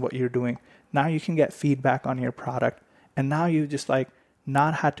confidence in what you're doing. Now you can get feedback on your product. And now you just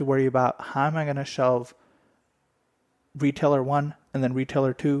not had to worry about how am I going to shelve retailer 1 and then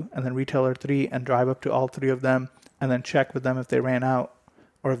retailer 2 and then retailer 3 and drive up to all 3 of them and then check with them if they ran out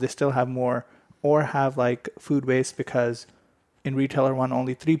or if they still have more, or have food waste because in retailer 1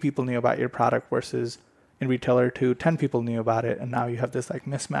 only 3 people knew about your product versus in retailer 2 10 people knew about it, and now you have this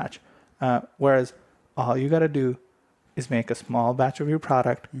mismatch. Whereas all you got to do is make a small batch of your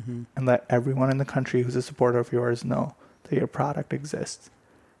product and let everyone in the country who's a supporter of yours know that your product exists.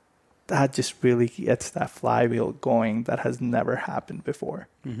 That just really gets that flywheel going that has never happened before.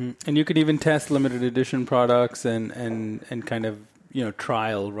 Mm-hmm. And you could even test limited edition products and kind of,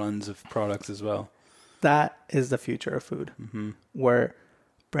 trial runs of products as well. That is the future of food, where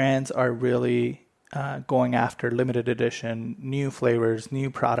brands are really going after limited edition, new flavors,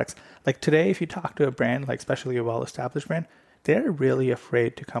 new products. Like today, if you talk to a brand, like especially a well-established brand, they're really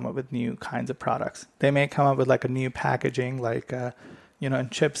afraid to come up with new kinds of products. They may come up with like a new packaging, like, in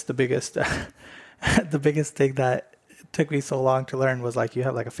chips, the biggest, the biggest thing that took me so long to learn was like, you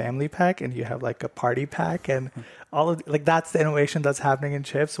have like a family pack and you have like a party pack, and all of like, that's the innovation that's happening in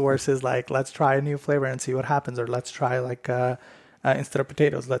chips versus like, let's try a new flavor and see what happens. Or let's try like, instead of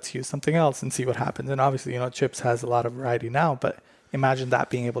potatoes, let's use something else and see what happens. And obviously, chips has a lot of variety now, but imagine that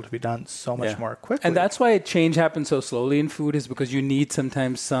being able to be done so much more quickly. And that's why change happens so slowly in food, is because you need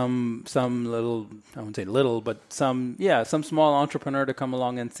sometimes some little, I won't say little, but some small entrepreneur to come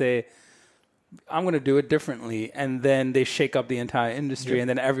along and say, I'm going to do it differently. And then they shake up the entire industry, and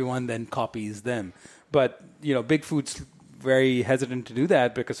then everyone then copies them. But, big food's very hesitant to do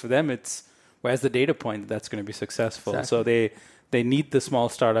that, because for them it's, where's the data point that's going to be successful? Exactly. So they need the small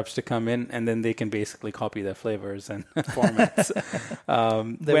startups to come in, and then they can basically copy their flavors and formats.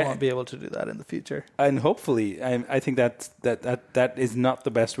 They won't be able to do that in the future. And hopefully, I think that is not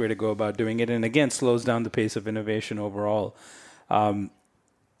the best way to go about doing it. And again, slows down the pace of innovation overall.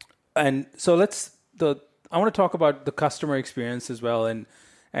 And so I want to talk about the customer experience as well.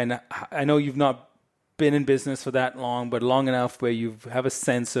 And I know you've not been in business for that long, but long enough where you have a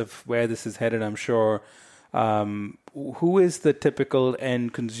sense of where this is headed, I'm sure. Who is the typical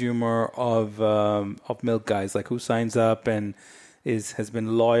end consumer of Milk Guys? Like, who signs up and has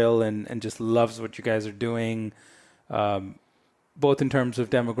been loyal and just loves what you guys are doing, both in terms of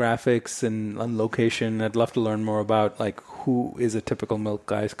demographics and location? I'd love to learn more about like who is a typical Milk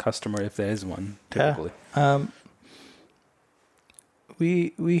Guys customer, if there is one typically. Yeah.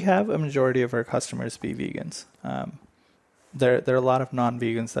 We have a majority of our customers be vegans. There are a lot of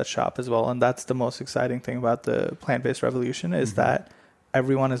non-vegans that shop as well, and that's the most exciting thing about the plant-based revolution is that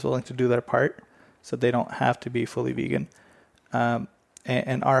everyone is willing to do their part, so they don't have to be fully vegan.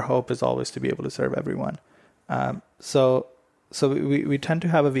 And our hope is always to be able to serve everyone. So we tend to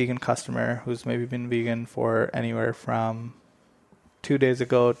have a vegan customer who's maybe been vegan for anywhere from 2 days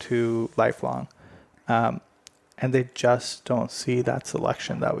ago to lifelong, and they just don't see that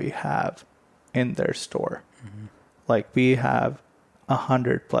selection that we have in their store. Mm-hmm. Like, we have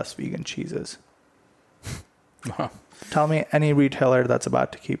 100+ vegan cheeses. Wow. Tell me any retailer that's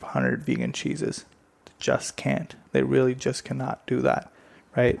about to keep 100 vegan cheeses. They just can't. They really just cannot do that,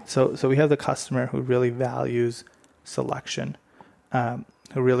 right? So we have the customer who really values selection, who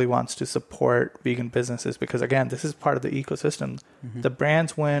really wants to support vegan businesses, because, again, this is part of the ecosystem. Mm-hmm. The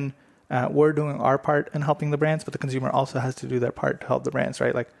brands win. We're doing our part in helping the brands, but the consumer also has to do their part to help the brands,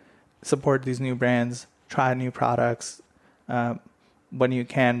 right? Like, support these new brands, try new products, when you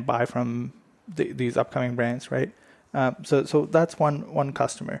can buy from these upcoming brands, right? So that's one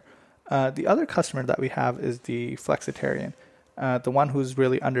customer. The other customer that we have is the flexitarian, the one who's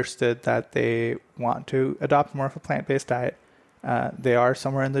really understood that they want to adopt more of a plant-based diet. They are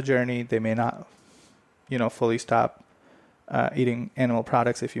somewhere in the journey. They may not, fully stop eating animal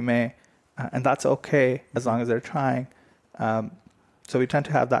products, if you may, and that's okay as long as they're trying. So we tend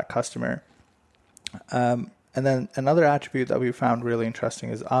to have that customer. And then another attribute that we found really interesting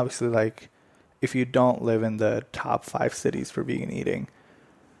is obviously, like, if you don't live in the top 5 cities for vegan eating,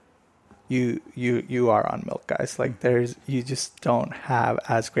 you are on Milk Guys. Like, you just don't have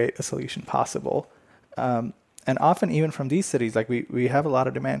as great a solution possible. And often even from these cities, like we have a lot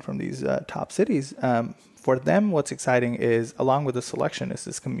of demand from these top cities. For them, what's exciting is, along with the selection, is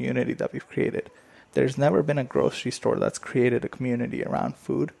this community that we've created. There's never been a grocery store that's created a community around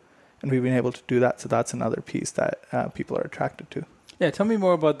food. And we've been able to do that. So that's another piece that people are attracted to. Yeah, tell me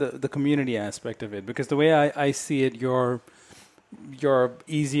more about the community aspect of it. Because the way I see it, you're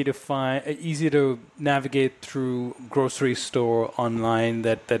easy to find, easy to navigate through grocery store online.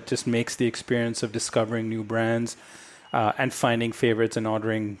 That just makes the experience of discovering new brands and finding favorites and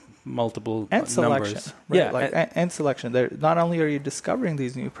ordering multiple and selection, numbers. Right? Yeah, and selection. There, not only are you discovering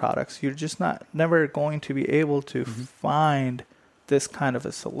these new products, you're just never going to be able to find this kind of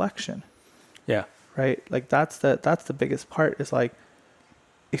a selection. Yeah. Right? Like, that's the biggest part, is like,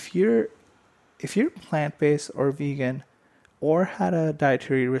 if you're plant-based or vegan or had a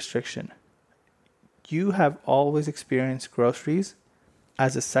dietary restriction, you have always experienced groceries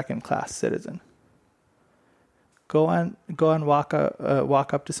as a second-class citizen. Go and walk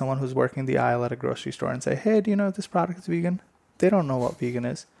up to someone who's working the aisle at a grocery store and say, "Hey, do you know if this product is vegan?" They don't know what vegan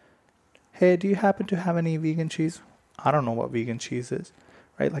is. "Hey, do you happen to have any vegan cheese?" I don't know what vegan cheese is,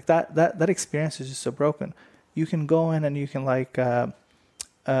 right? Like, that experience is just so broken. You can go in and you can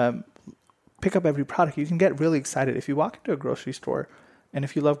pick up every product. You can get really excited. If you walk into a grocery store, And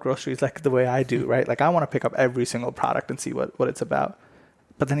if you love groceries like the way I do, right? Like I want to pick up every single product and see what it's about.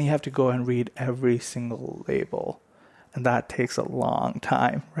 But then you have to go and read every single label. And that takes a long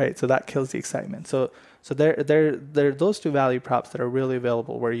time, right? So that kills the excitement. So there are those two value props that are really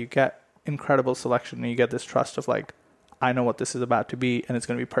available where you get incredible selection and you get this trust of like, I know what this is about to be and it's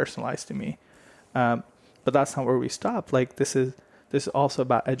going to be personalized to me. But that's not where we stop. Like this is also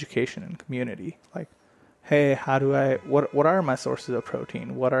about education and community. Like, hey, what are my sources of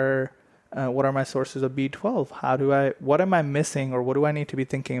protein? What are my sources of B12? What am I missing, or what do I need to be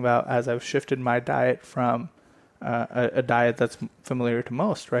thinking about as I've shifted my diet from a diet that's familiar to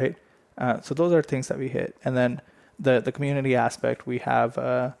most, right? So those are things that we hit. And then the community aspect, we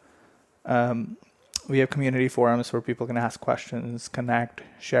have community forums where people can ask questions, connect,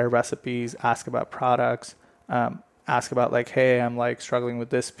 share recipes, ask about products, ask about like, hey, I'm like struggling with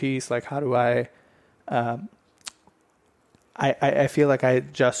this piece. Like, how do I feel like I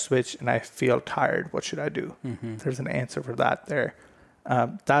just switched and I feel tired. What should I do? Mm-hmm. There's an answer for that there.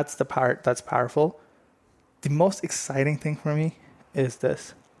 That's the part that's powerful. The most exciting thing for me is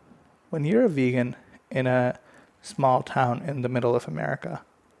this. When you're a vegan in a small town in the middle of America,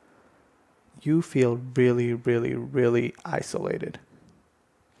 you feel really, really, really isolated.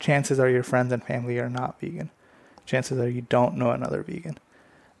 Chances are your friends and family are not vegan. Chances are you don't know another vegan.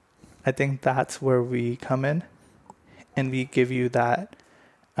 I think that's where we come in, and we give you that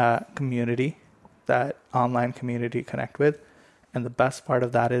community, that online community to connect with. And the best part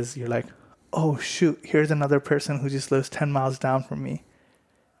of that is you're like, oh, shoot, here's another person who just lives 10 miles down from me.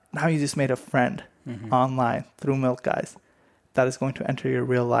 Now you just made a friend online through Milk Guys that is going to enter your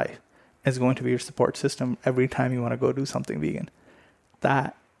real life. It's going to be your support system every time you want to go do something vegan.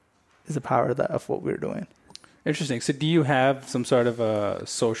 That is the power of what we're doing. Interesting. So do you have some sort of a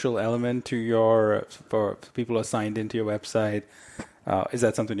social element to for people who are signed into your website? Is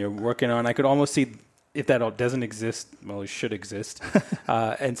that something you're working on? I could almost see if that doesn't exist, well, it should exist.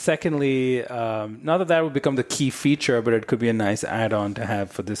 And secondly, not that would become the key feature, but it could be a nice add-on to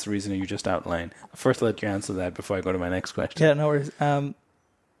have for this reason you just outlined. First, let you answer that before I go to my next question. Yeah, no worries.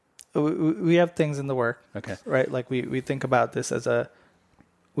 We have things in the work. Okay. Right? Like we think about this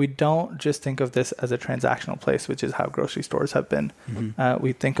we don't just think of this as a transactional place, which is how grocery stores have been. Mm-hmm.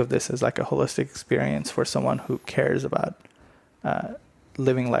 We think of this as like a holistic experience for someone who cares about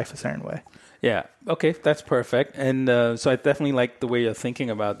living life a certain way. Yeah. Okay. That's perfect. And so I definitely like the way you're thinking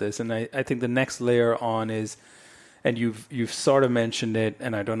about this. And I think the next layer on is, and you've sort of mentioned it,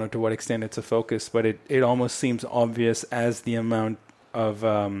 and I don't know to what extent it's a focus, but it almost seems obvious as the amount of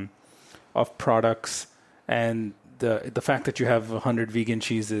products and the fact that you have 100 vegan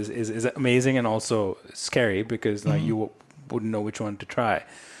cheeses is amazing and also scary because like you wouldn't know which one to try.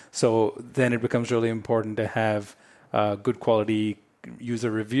 So then it becomes really important to have good quality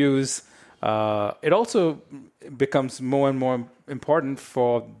user reviews. It also becomes more and more important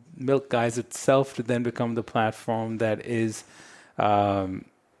for Milk Guys itself to then become the platform that is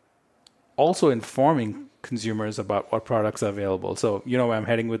also informing consumers about what products are available. So you know where I'm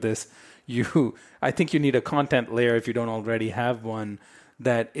heading with this. I think you need a content layer if you don't already have one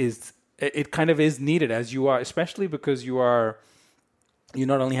it kind of is needed as you are, especially because you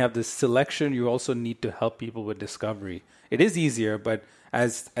not only have this selection, you also need to help people with discovery. It is easier, but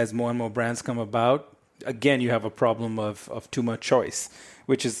as more and more brands come about, again, you have a problem of too much choice,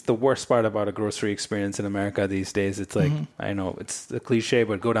 which is the worst part about a grocery experience in America these days. It's like, I know it's a cliche,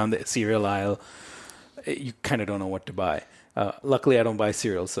 but go down the cereal aisle, you kind of don't know what to buy. Luckily, I don't buy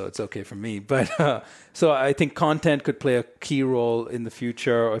cereal, so it's okay for me. But so I think content could play a key role in the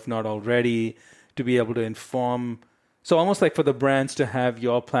future, or if not already, to be able to inform. So almost like for the brands to have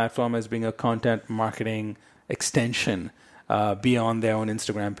your platform as being a content marketing extension beyond their own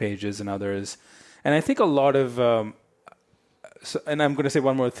Instagram pages and others. And I think a lot of, and I'm going to say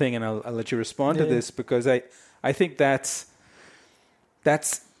one more thing, and I'll let you respond to this, because I think that's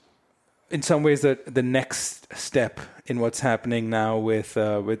in some ways the next step in what's happening now with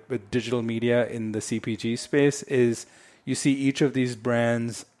digital media in the CPG space is you see each of these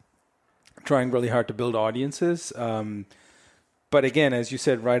brands trying really hard to build audiences. But again, as you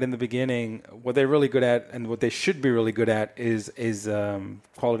said right in the beginning, what they're really good at and what they should be really good at is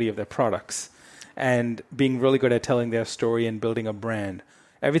quality of their products and being really good at telling their story and building a brand.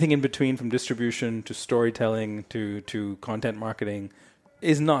 Everything in between, from distribution to storytelling to content marketing,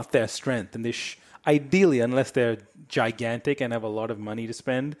 is not their strength. And they ideally, unless they're gigantic and have a lot of money to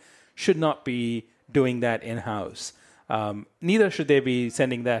spend, should not be doing that in-house. Neither should they be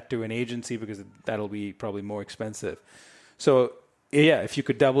sending that to an agency because that'll be probably more expensive. So yeah, if you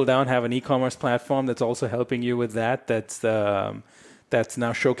could double down, have an e-commerce platform that's also helping you with that, that's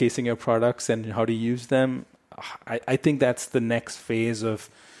now showcasing your products and how to use them. I think that's the next phase of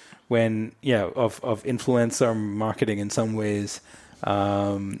influencer marketing in some ways.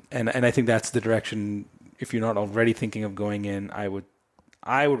 And I think that's the direction, if you're not already thinking of going in, I would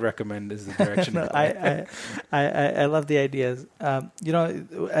recommend is the direction. No, I love the ideas.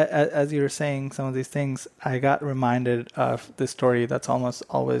 As you were saying some of these things, I got reminded of the story that's almost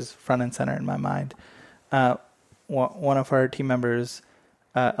always front and center in my mind. One of our team members,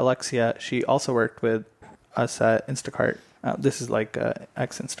 Alexia, she also worked with us at Instacart. This is like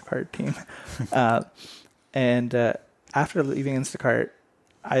ex-Instacart team. And after leaving Instacart,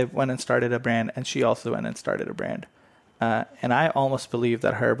 I went and started a brand, and she also went and started a brand. And I almost believed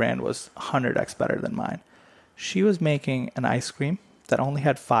that her brand was 100x better than mine. She was making an ice cream that only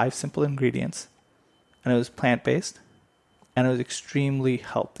had 5 simple ingredients, and it was plant-based, and it was extremely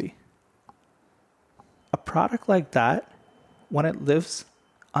healthy. A product like that, when it lives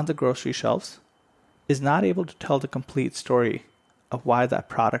on the grocery shelves, is not able to tell the complete story of why that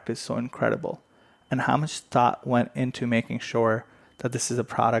product is so incredible and how much thought went into making sure that this is a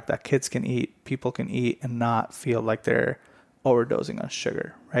product that kids can eat, people can eat, and not feel like they're overdosing on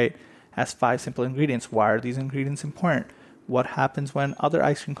sugar, right? Has 5 simple ingredients. Why are these ingredients important? What happens when other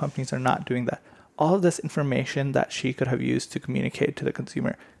ice cream companies are not doing that? All of this information that she could have used to communicate to the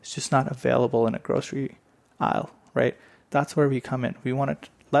consumer is just not available in a grocery aisle, right? That's where we come in. We want to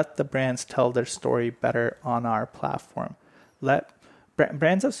let the brands tell their story better on our platform.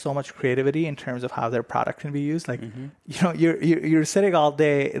 Brands have so much creativity in terms of how their product can be used. Like, you're sitting all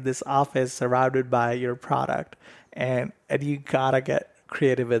day in this office surrounded by your product, and you gotta get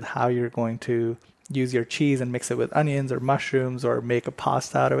creative with how you're going to use your cheese and mix it with onions or mushrooms or make a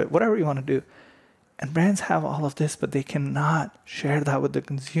pasta out of it, whatever you want to do. And brands have all of this, but they cannot share that with the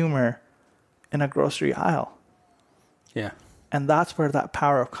consumer in a grocery aisle. Yeah. And that's where that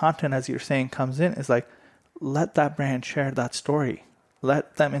power of content, as you're saying, comes in. Is like, let that brand share that story.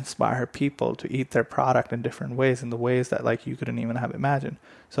 Let them inspire people to eat their product in different ways, in the ways that like you couldn't even have imagined.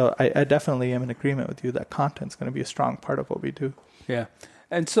 So I definitely am in agreement with you that content's going to be a strong part of what we do. Yeah.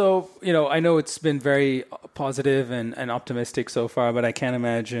 And so, I know it's been very positive and optimistic so far, but I can't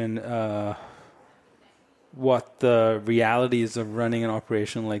imagine what the realities of running an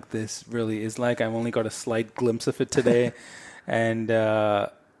operation like this really is like. I've only got a slight glimpse of it today. And this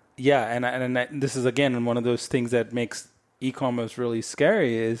is, again, one of those things that makes e-commerce really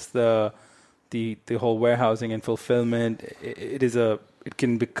scary is the whole warehousing and fulfillment. It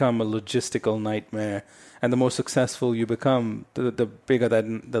can become a logistical nightmare, and the more successful you become,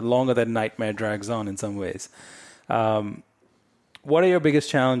 the longer that nightmare drags on in some ways. What are your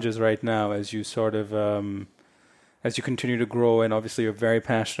biggest challenges right now as you sort of as you continue to grow? And obviously you're very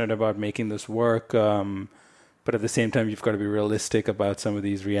passionate about making this work, but at the same time you've got to be realistic about some of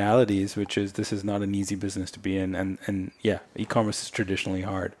these realities, which is this is not an easy business to be in, and e-commerce is traditionally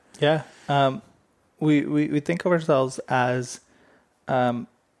hard. Yeah. We think of ourselves as 3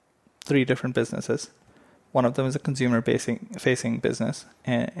 different businesses. One of them is a consumer facing business,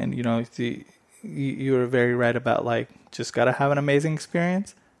 and you were very right about like just got to have an amazing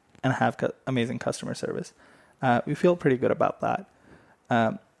experience and have amazing customer service. We feel pretty good about that.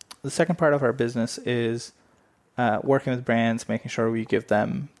 The second part of our business is working with brands, making sure we give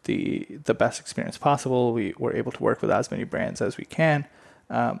them the best experience possible. We're able to work with as many brands as we can.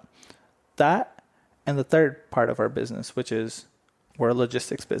 That, and the third part of our business, which is we're a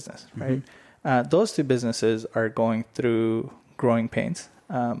logistics business, right? Mm-hmm. Those 2 businesses are going through growing pains.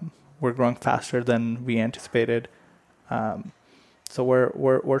 We're growing faster than we anticipated. So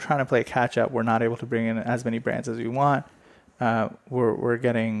we're trying to play catch up. We're not able to bring in as many brands as we want. We're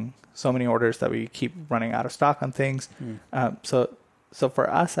getting so many orders that we keep running out of stock on things. So for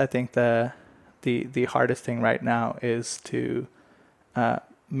us, I think the hardest thing right now is to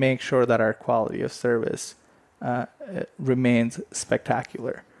make sure that our quality of service remains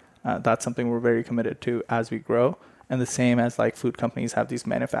spectacular. That's something we're very committed to as we grow. And the same as like food companies have these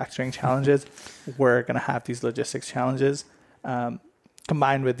manufacturing challenges, we're going to have these logistics challenges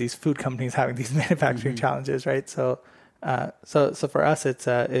combined with these food companies having these manufacturing challenges, right? So for us,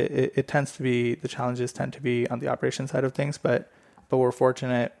 it tends to be, the challenges tend to be on the operation side of things, but we're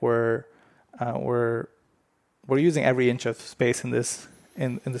fortunate. We're using every inch of space in this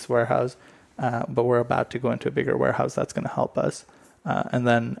warehouse, but we're about to go into a bigger warehouse that's going to help us. And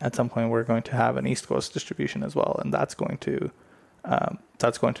then at some point we're going to have an East Coast distribution as well, and that's going to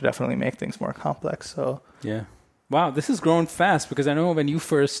definitely make things more complex. So yeah, wow, this has grown fast, because I know when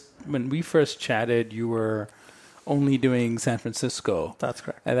we first chatted, you were only doing San Francisco. That's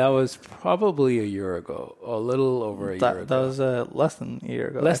correct. And that was probably a year ago, or a little over a year ago. That was less than a year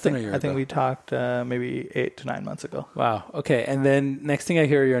ago. Less than a year ago. I think we talked maybe 8 to 9 months ago. Wow. Okay. And then next thing I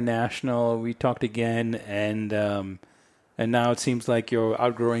hear, you're national. We talked again, and now it seems like you're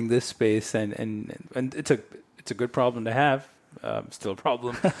outgrowing this space, and it's a good problem to have. Still a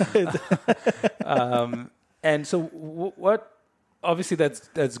problem. And so what? Obviously,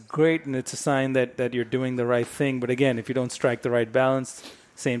 that's great, and it's a sign that you're doing the right thing. But again, if you don't strike the right balance,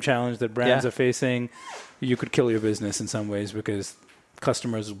 same challenge that brands are facing, you could kill your business in some ways, because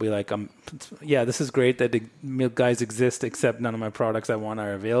customers will be like, this is great that the Milk Guys exist, except none of my products I want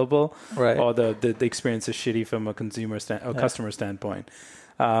are available, right? Or the experience is shitty from a customer standpoint.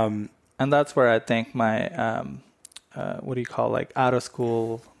 And that's where I think my out of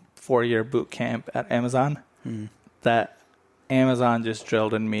school 4-year boot camp at Amazon, that Amazon just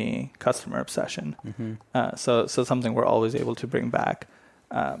drilled in me customer obsession. So something we're always able to bring back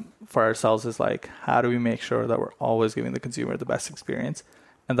for ourselves is like, how do we make sure that we're always giving the consumer the best experience?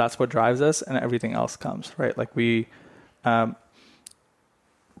 And that's what drives us, and everything else comes, right? Like we, in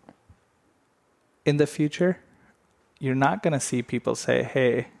the future, you're not going to see people say,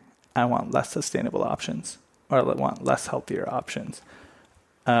 hey, I want less sustainable options, or I want less healthier options.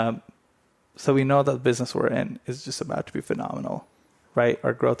 So we know that the business we're in is just about to be phenomenal, right?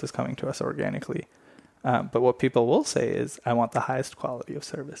 Our growth is coming to us organically. But what people will say is, I want the highest quality of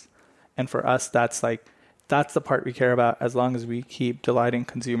service. And for us, that's the part we care about. As long as we keep delighting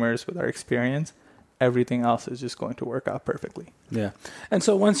consumers with our experience, everything else is just going to work out perfectly. Yeah. And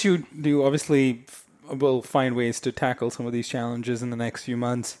so once you do, obviously, we'll find ways to tackle some of these challenges in the next few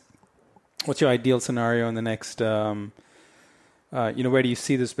months. What's your ideal scenario in the next, where do you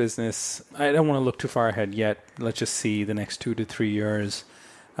see this business? I don't want to look too far ahead yet. Let's just see the next 2 to 3 years.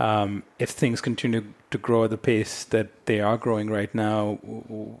 If things continue to grow at the pace that they are growing right now,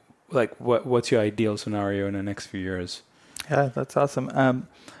 like what's your ideal scenario in the next few years? Yeah, that's awesome.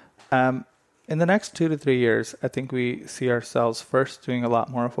 In the next 2 to 3 years, I think we see ourselves first doing a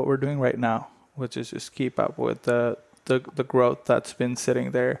lot more of what we're doing right now, which is just keep up with the growth that's been sitting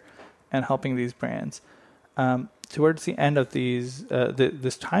there and helping these brands. Towards the end of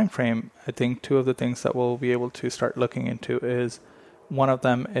this time frame, I think 2 of the things that we'll be able to start looking into is, one of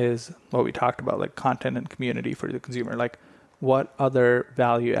them is what we talked about, like content and community for the consumer. Like, what other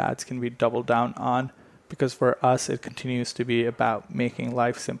value adds can we double down on? Because for us, it continues to be about making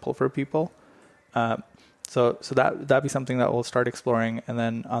life simple for people. So that'd be something that we'll start exploring. And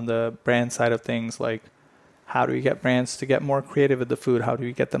then on the brand side of things, like, how do we get brands to get more creative with the food? How do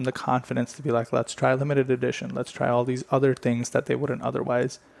we get them the confidence to be like, let's try limited edition. Let's try all these other things that they wouldn't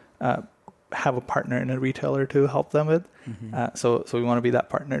otherwise have a partner in a retailer to help them with. So we want to be that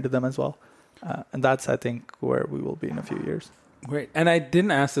partner to them as well. And that's, I think, where we will be in a few years. Great. And I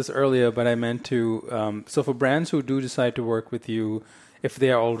didn't ask this earlier, but I meant to. So for brands who do decide to work with you, if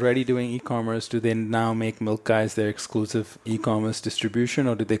they are already doing e-commerce, do they now make Milk Guys their exclusive e-commerce distribution,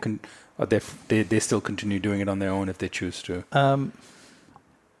 or do they still continue doing it on their own if they choose to?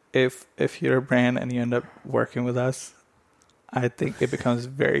 If you're a brand and you end up working with us, I think it becomes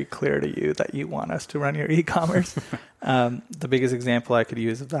very clear to you that you want us to run your e-commerce. The biggest example I could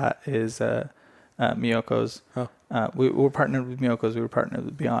use of that is Miyoko's. We were partnered with Miyoko's. We were partnered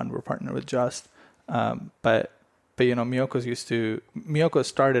with Beyond. We were partnered with Just. But Miyoko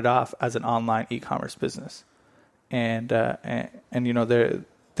started off as an online e-commerce business, and they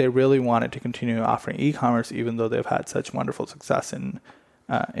really wanted to continue offering e-commerce even though they've had such wonderful success in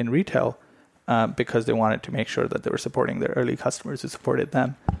retail, because they wanted to make sure that they were supporting their early customers who supported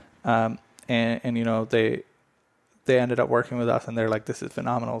them, they ended up working with us, and they're like, this is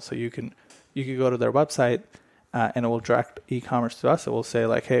phenomenal. So you can go to their website. And it will direct e-commerce to us. It will say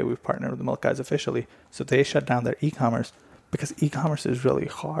like, hey, we've partnered with the Milk Guys officially. So they shut down their e-commerce because e-commerce is really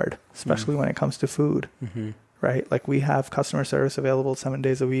hard, especially when it comes to food, right? Like, we have customer service available 7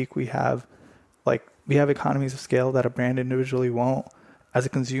 days a week. We have economies of scale that a brand individually won't. As a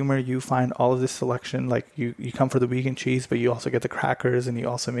consumer, you find all of this selection. Like, you come for the vegan cheese, but you also get the crackers, and you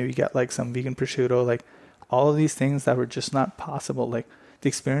also maybe get like some vegan prosciutto, like all of these things that were just not possible. Like, the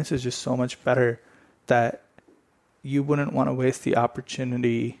experience is just so much better that you wouldn't want to waste the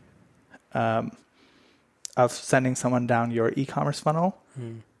opportunity of sending someone down your e-commerce funnel.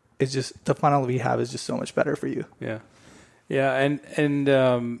 It's just, the funnel we have is just so much better for you. Yeah, and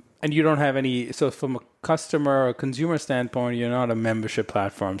you don't have any. So from a customer or consumer standpoint, you're not a membership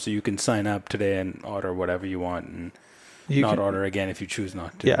platform, so you can sign up today and order whatever you want. And not order again if you choose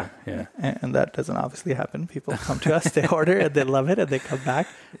not to. Yeah. And that doesn't obviously happen. People come to us, they order and they love it and they come back.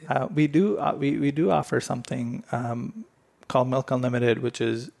 We do offer something called Milk Unlimited, which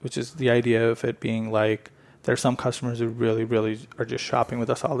is the idea of it being like, there's some customers who really, really are just shopping with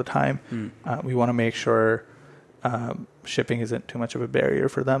us all the time. We want to make sure shipping isn't too much of a barrier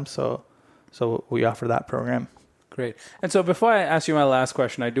for them. So we offer that program. Great. And so before I ask you my last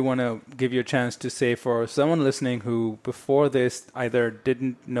question, I do want to give you a chance to say, for someone listening who before this either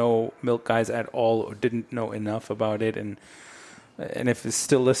didn't know Milk Guys at all or didn't know enough about it, and if it's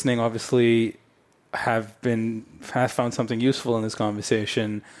still listening, obviously have found something useful in this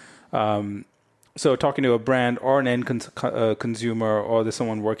conversation. So talking to a brand or an end consumer, or there's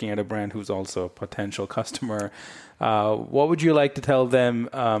someone working at a brand who's also a potential customer, what would you like to tell them?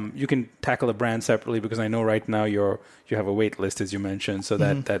 You can tackle the brand separately, because I know right now you have a wait list, as you mentioned, so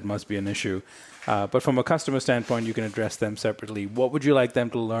that must be an issue. But from a customer standpoint, you can address them separately. What would you like them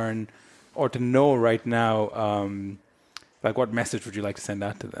to learn or to know right now? Like, what message would you like to send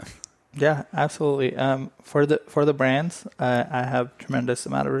out to them? Yeah, absolutely. For the brands, I have tremendous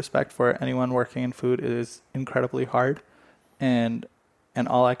amount of respect for anyone working in food. It is incredibly hard, and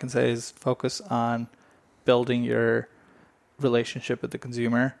all I can say is focus on building your relationship with the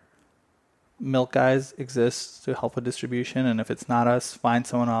consumer. Milk Guys exists to help with distribution, and if it's not us, find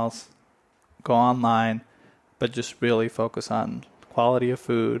someone else. Go online, but just really focus on quality of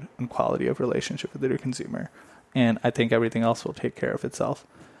food and quality of relationship with your consumer, and I think everything else will take care of itself.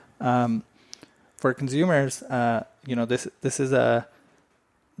 For consumers, this is a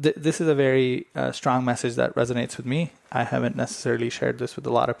very strong message that resonates with me. I haven't necessarily shared this with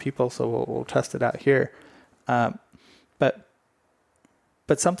a lot of people, so we'll test it out here. But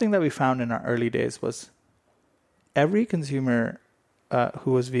something that we found in our early days was every consumer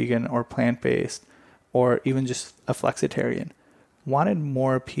who was vegan or plant-based, or even just a flexitarian, wanted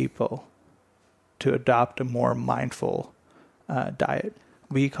more people to adopt a more mindful diet.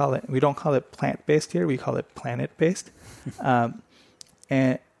 We don't call it plant-based here. We call it planet-based. And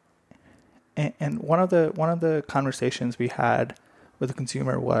one of the conversations we had with the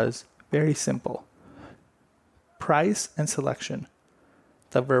consumer was very simple. Price and selection,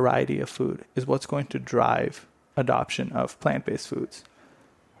 the variety of food, is what's going to drive adoption of plant-based foods.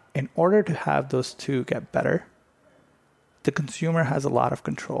 In order to have those two get better, the consumer has a lot of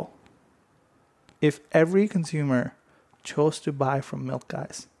control. If every consumer chose to buy from Milk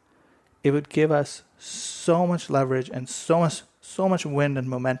Guys, it would give us so much leverage and so much wind and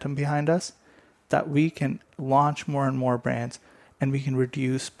momentum behind us that we can launch more and more brands, and we can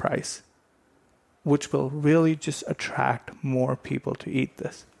reduce price, which will really just attract more people to eat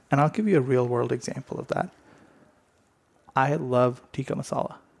this. And I'll give you a real world example of that. I love tikka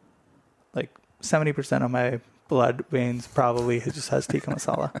masala. Like 70% of my blood veins probably just has tikka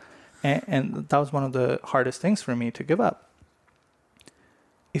masala. And that was one of the hardest things for me to give up.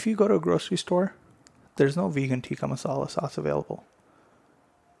 If you go to a grocery store, there's no vegan tikka masala sauce available.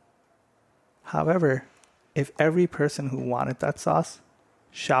 However, if every person who wanted that sauce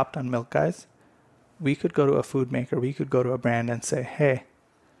shopped on Milk Guys, we could go to a food maker, we could go to a brand and say, hey,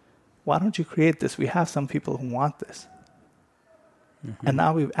 why don't you create this? We have some people who want this. Mm-hmm. And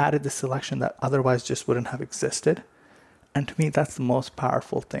now we've added this selection that otherwise just wouldn't have existed. And to me, that's the most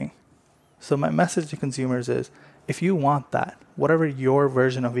powerful thing. So my message to consumers is, if you want that, whatever your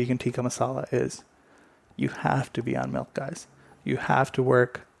version of vegan tikka masala is, you have to be on Milk Guys. You have to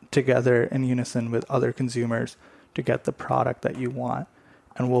work together in unison with other consumers to get the product that you want.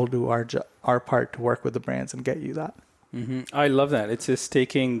 And we'll do our part to work with the brands and get you that. Mm-hmm. I love that. It's just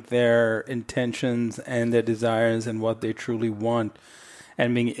taking their intentions and their desires and what they truly want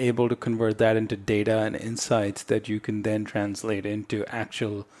and being able to convert that into data and insights that you can then translate into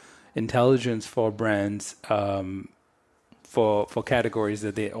actual intelligence for brands, for categories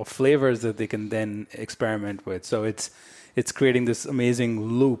or flavors that they can then experiment with. So it's creating this amazing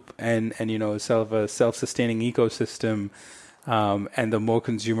loop and self-sustaining ecosystem. And the more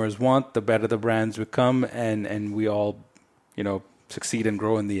consumers want, the better the brands become, and we all, succeed and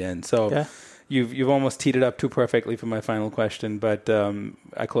grow in the end. So yeah. You've almost teed it up too perfectly for my final question, but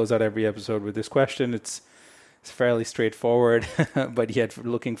I close out every episode with this question. It's fairly straightforward, but yet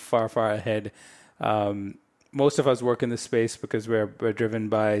looking far, far ahead. Most of us work in this space because we're driven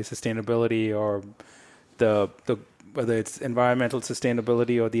by sustainability, or whether it's environmental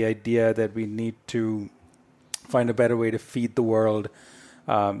sustainability or the idea that we need to find a better way to feed the world.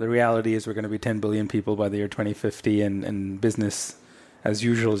 The reality is we're going to be 10 billion people by the year 2050, and business as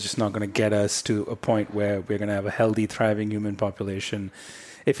usual is just not going to get us to a point where we're going to have a healthy, thriving human population.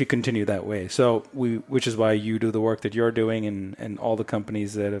 if you continue that way. So which is why you do the work that you're doing, and all the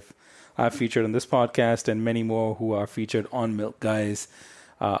companies that I've featured on this podcast and many more who are featured on Milk Guys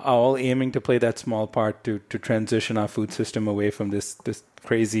are all aiming to play that small part to transition our food system away from this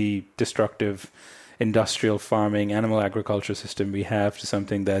crazy, destructive industrial farming, animal agriculture system we have to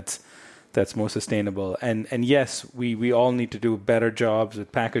something that's more sustainable. And yes, we all need to do better jobs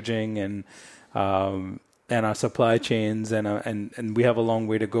with packaging and our supply chains, and we have a long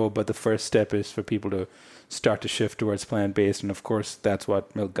way to go. But the first step is for people to start to shift towards plant-based, and of course, that's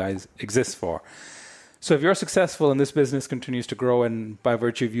what Milk Guys exists for. So if you're successful and this business continues to grow, and by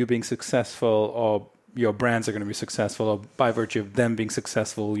virtue of you being successful, or your brands are going to be successful, or by virtue of them being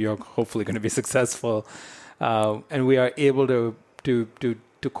successful, you're hopefully going to be successful, and we are able to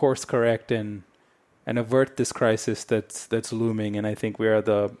course correct and avert this crisis that's looming. And I think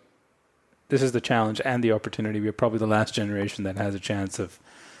this is the challenge and the opportunity. We're probably the last generation that has a chance of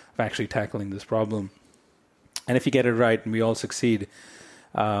actually tackling this problem. And if you get it right and we all succeed,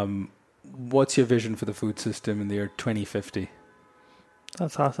 what's your vision for the food system in the year 2050?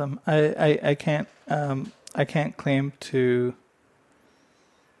 That's awesome. I can't claim to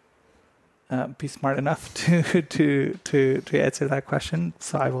be smart enough to answer that question,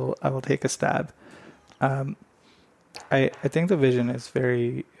 so I will take a stab. I think the vision is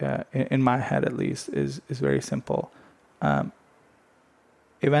very, in my head at least, is very simple.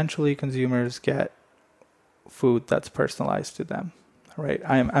 Eventually, consumers get food that's personalized to them. Right?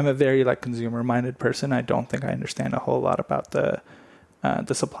 I'm a very consumer minded person. I don't think I understand a whole lot about the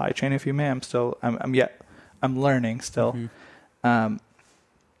supply chain, if you may. I'm learning still. Mm-hmm.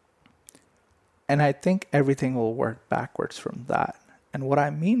 And I think everything will work backwards from that. And what I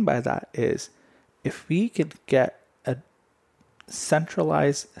mean by that is, if we could get a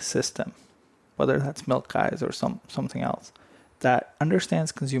centralized system, whether that's Milk Guys or something else, that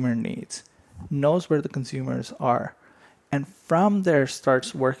understands consumer needs, knows where the consumers are, and from there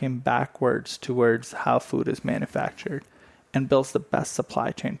starts working backwards towards how food is manufactured and builds the best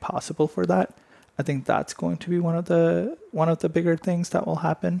supply chain possible for that, I think that's going to be one of the bigger things that will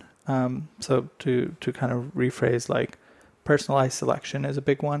happen. So to kind of rephrase, personalized selection is a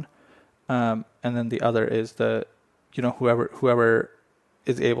big one. And then the other is whoever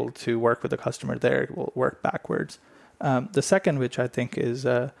is able to work with the customer there will work backwards. The second, which I think is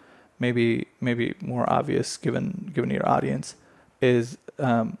maybe more obvious given your audience, is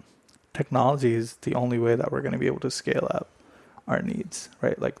technology is the only way that we're going to be able to scale up our needs,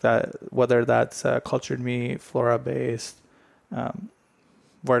 right? Like that, whether that's cultured meat, flora-based,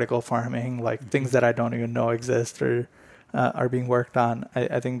 vertical farming, things that I don't even know exist or are being worked on.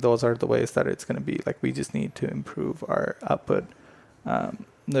 I think those are the ways that it's going to be. We just need to improve our output.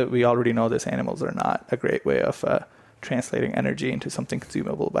 We already know this. Animals are not a great way of translating energy into something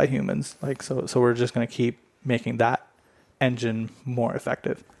consumable by humans. So we're just going to keep making that engine more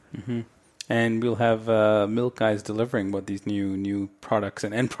effective. Mm-hmm. And we'll have Milk Guys delivering what these new products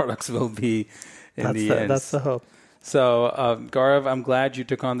and end products will be in the end. That's the hope. So, Gaurav, I'm glad you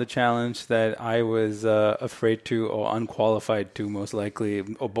took on the challenge that I was afraid to, or unqualified to, most likely,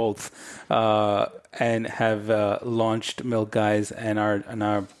 or both, and have launched Milk Guys and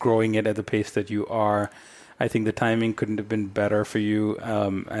are growing it at the pace that you are. I think the timing couldn't have been better for you,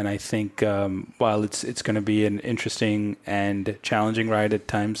 and I think while it's going to be an interesting and challenging ride at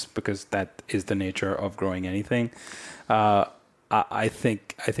times, because that is the nature of growing anything, I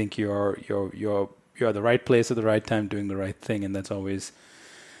think you're at the right place at the right time, doing the right thing, and that's always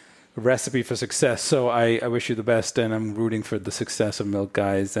a recipe for success. So I wish you the best, and I'm rooting for the success of Milk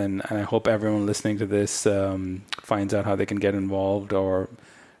Guys, and I hope everyone listening to this finds out how they can get involved or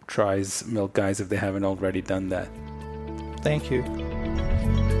tries Milk Guys if they haven't already done that. Thank you.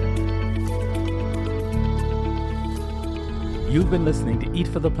 You've been listening to Eat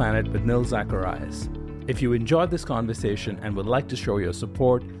for the Planet with Nil Zacharias. If you enjoyed this conversation and would like to show your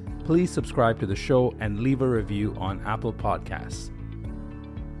support, please subscribe to the show and leave a review on Apple Podcasts.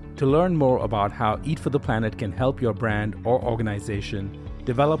 To learn more about how Eat for the Planet can help your brand or organization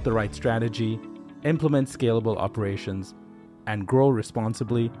develop the right strategy, implement scalable operations, and grow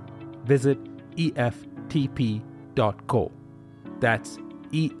responsibly, visit EFTP.co. That's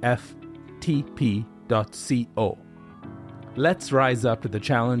EFTP.co. Let's rise up to the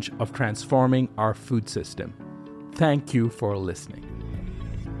challenge of transforming our food system. Thank you for listening.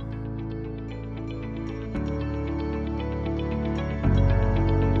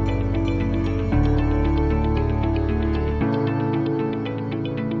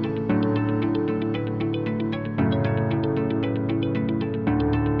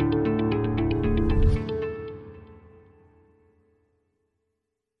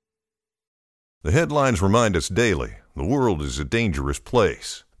 The headlines remind us daily, the world is a dangerous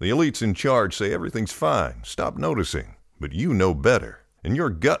place. The elites in charge say everything's fine, stop noticing. But you know better. And your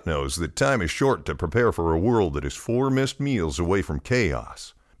gut knows that time is short to prepare for a world that is 4 missed meals away from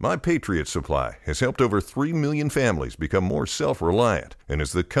chaos. My Patriot Supply has helped over 3 million families become more self-reliant and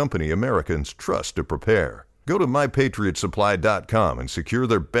is the company Americans trust to prepare. Go to MyPatriotSupply.com and secure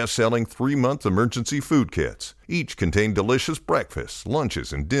their best-selling 3-month emergency food kits. Each contain delicious breakfasts,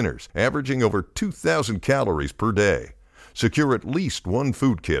 lunches, and dinners, averaging over 2,000 calories per day. Secure at least 1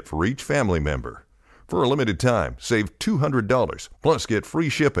 food kit for each family member. For a limited time, save $200, plus get free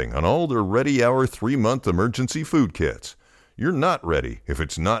shipping on all their Ready Hour 3-month emergency food kits. You're not ready if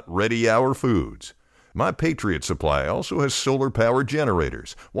it's not Ready Hour Foods. My Patriot Supply also has solar power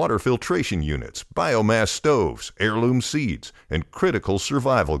generators, water filtration units, biomass stoves, heirloom seeds, and critical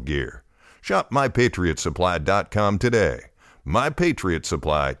survival gear. Shop MyPatriotSupply.com today.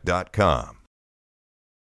 MyPatriotSupply.com.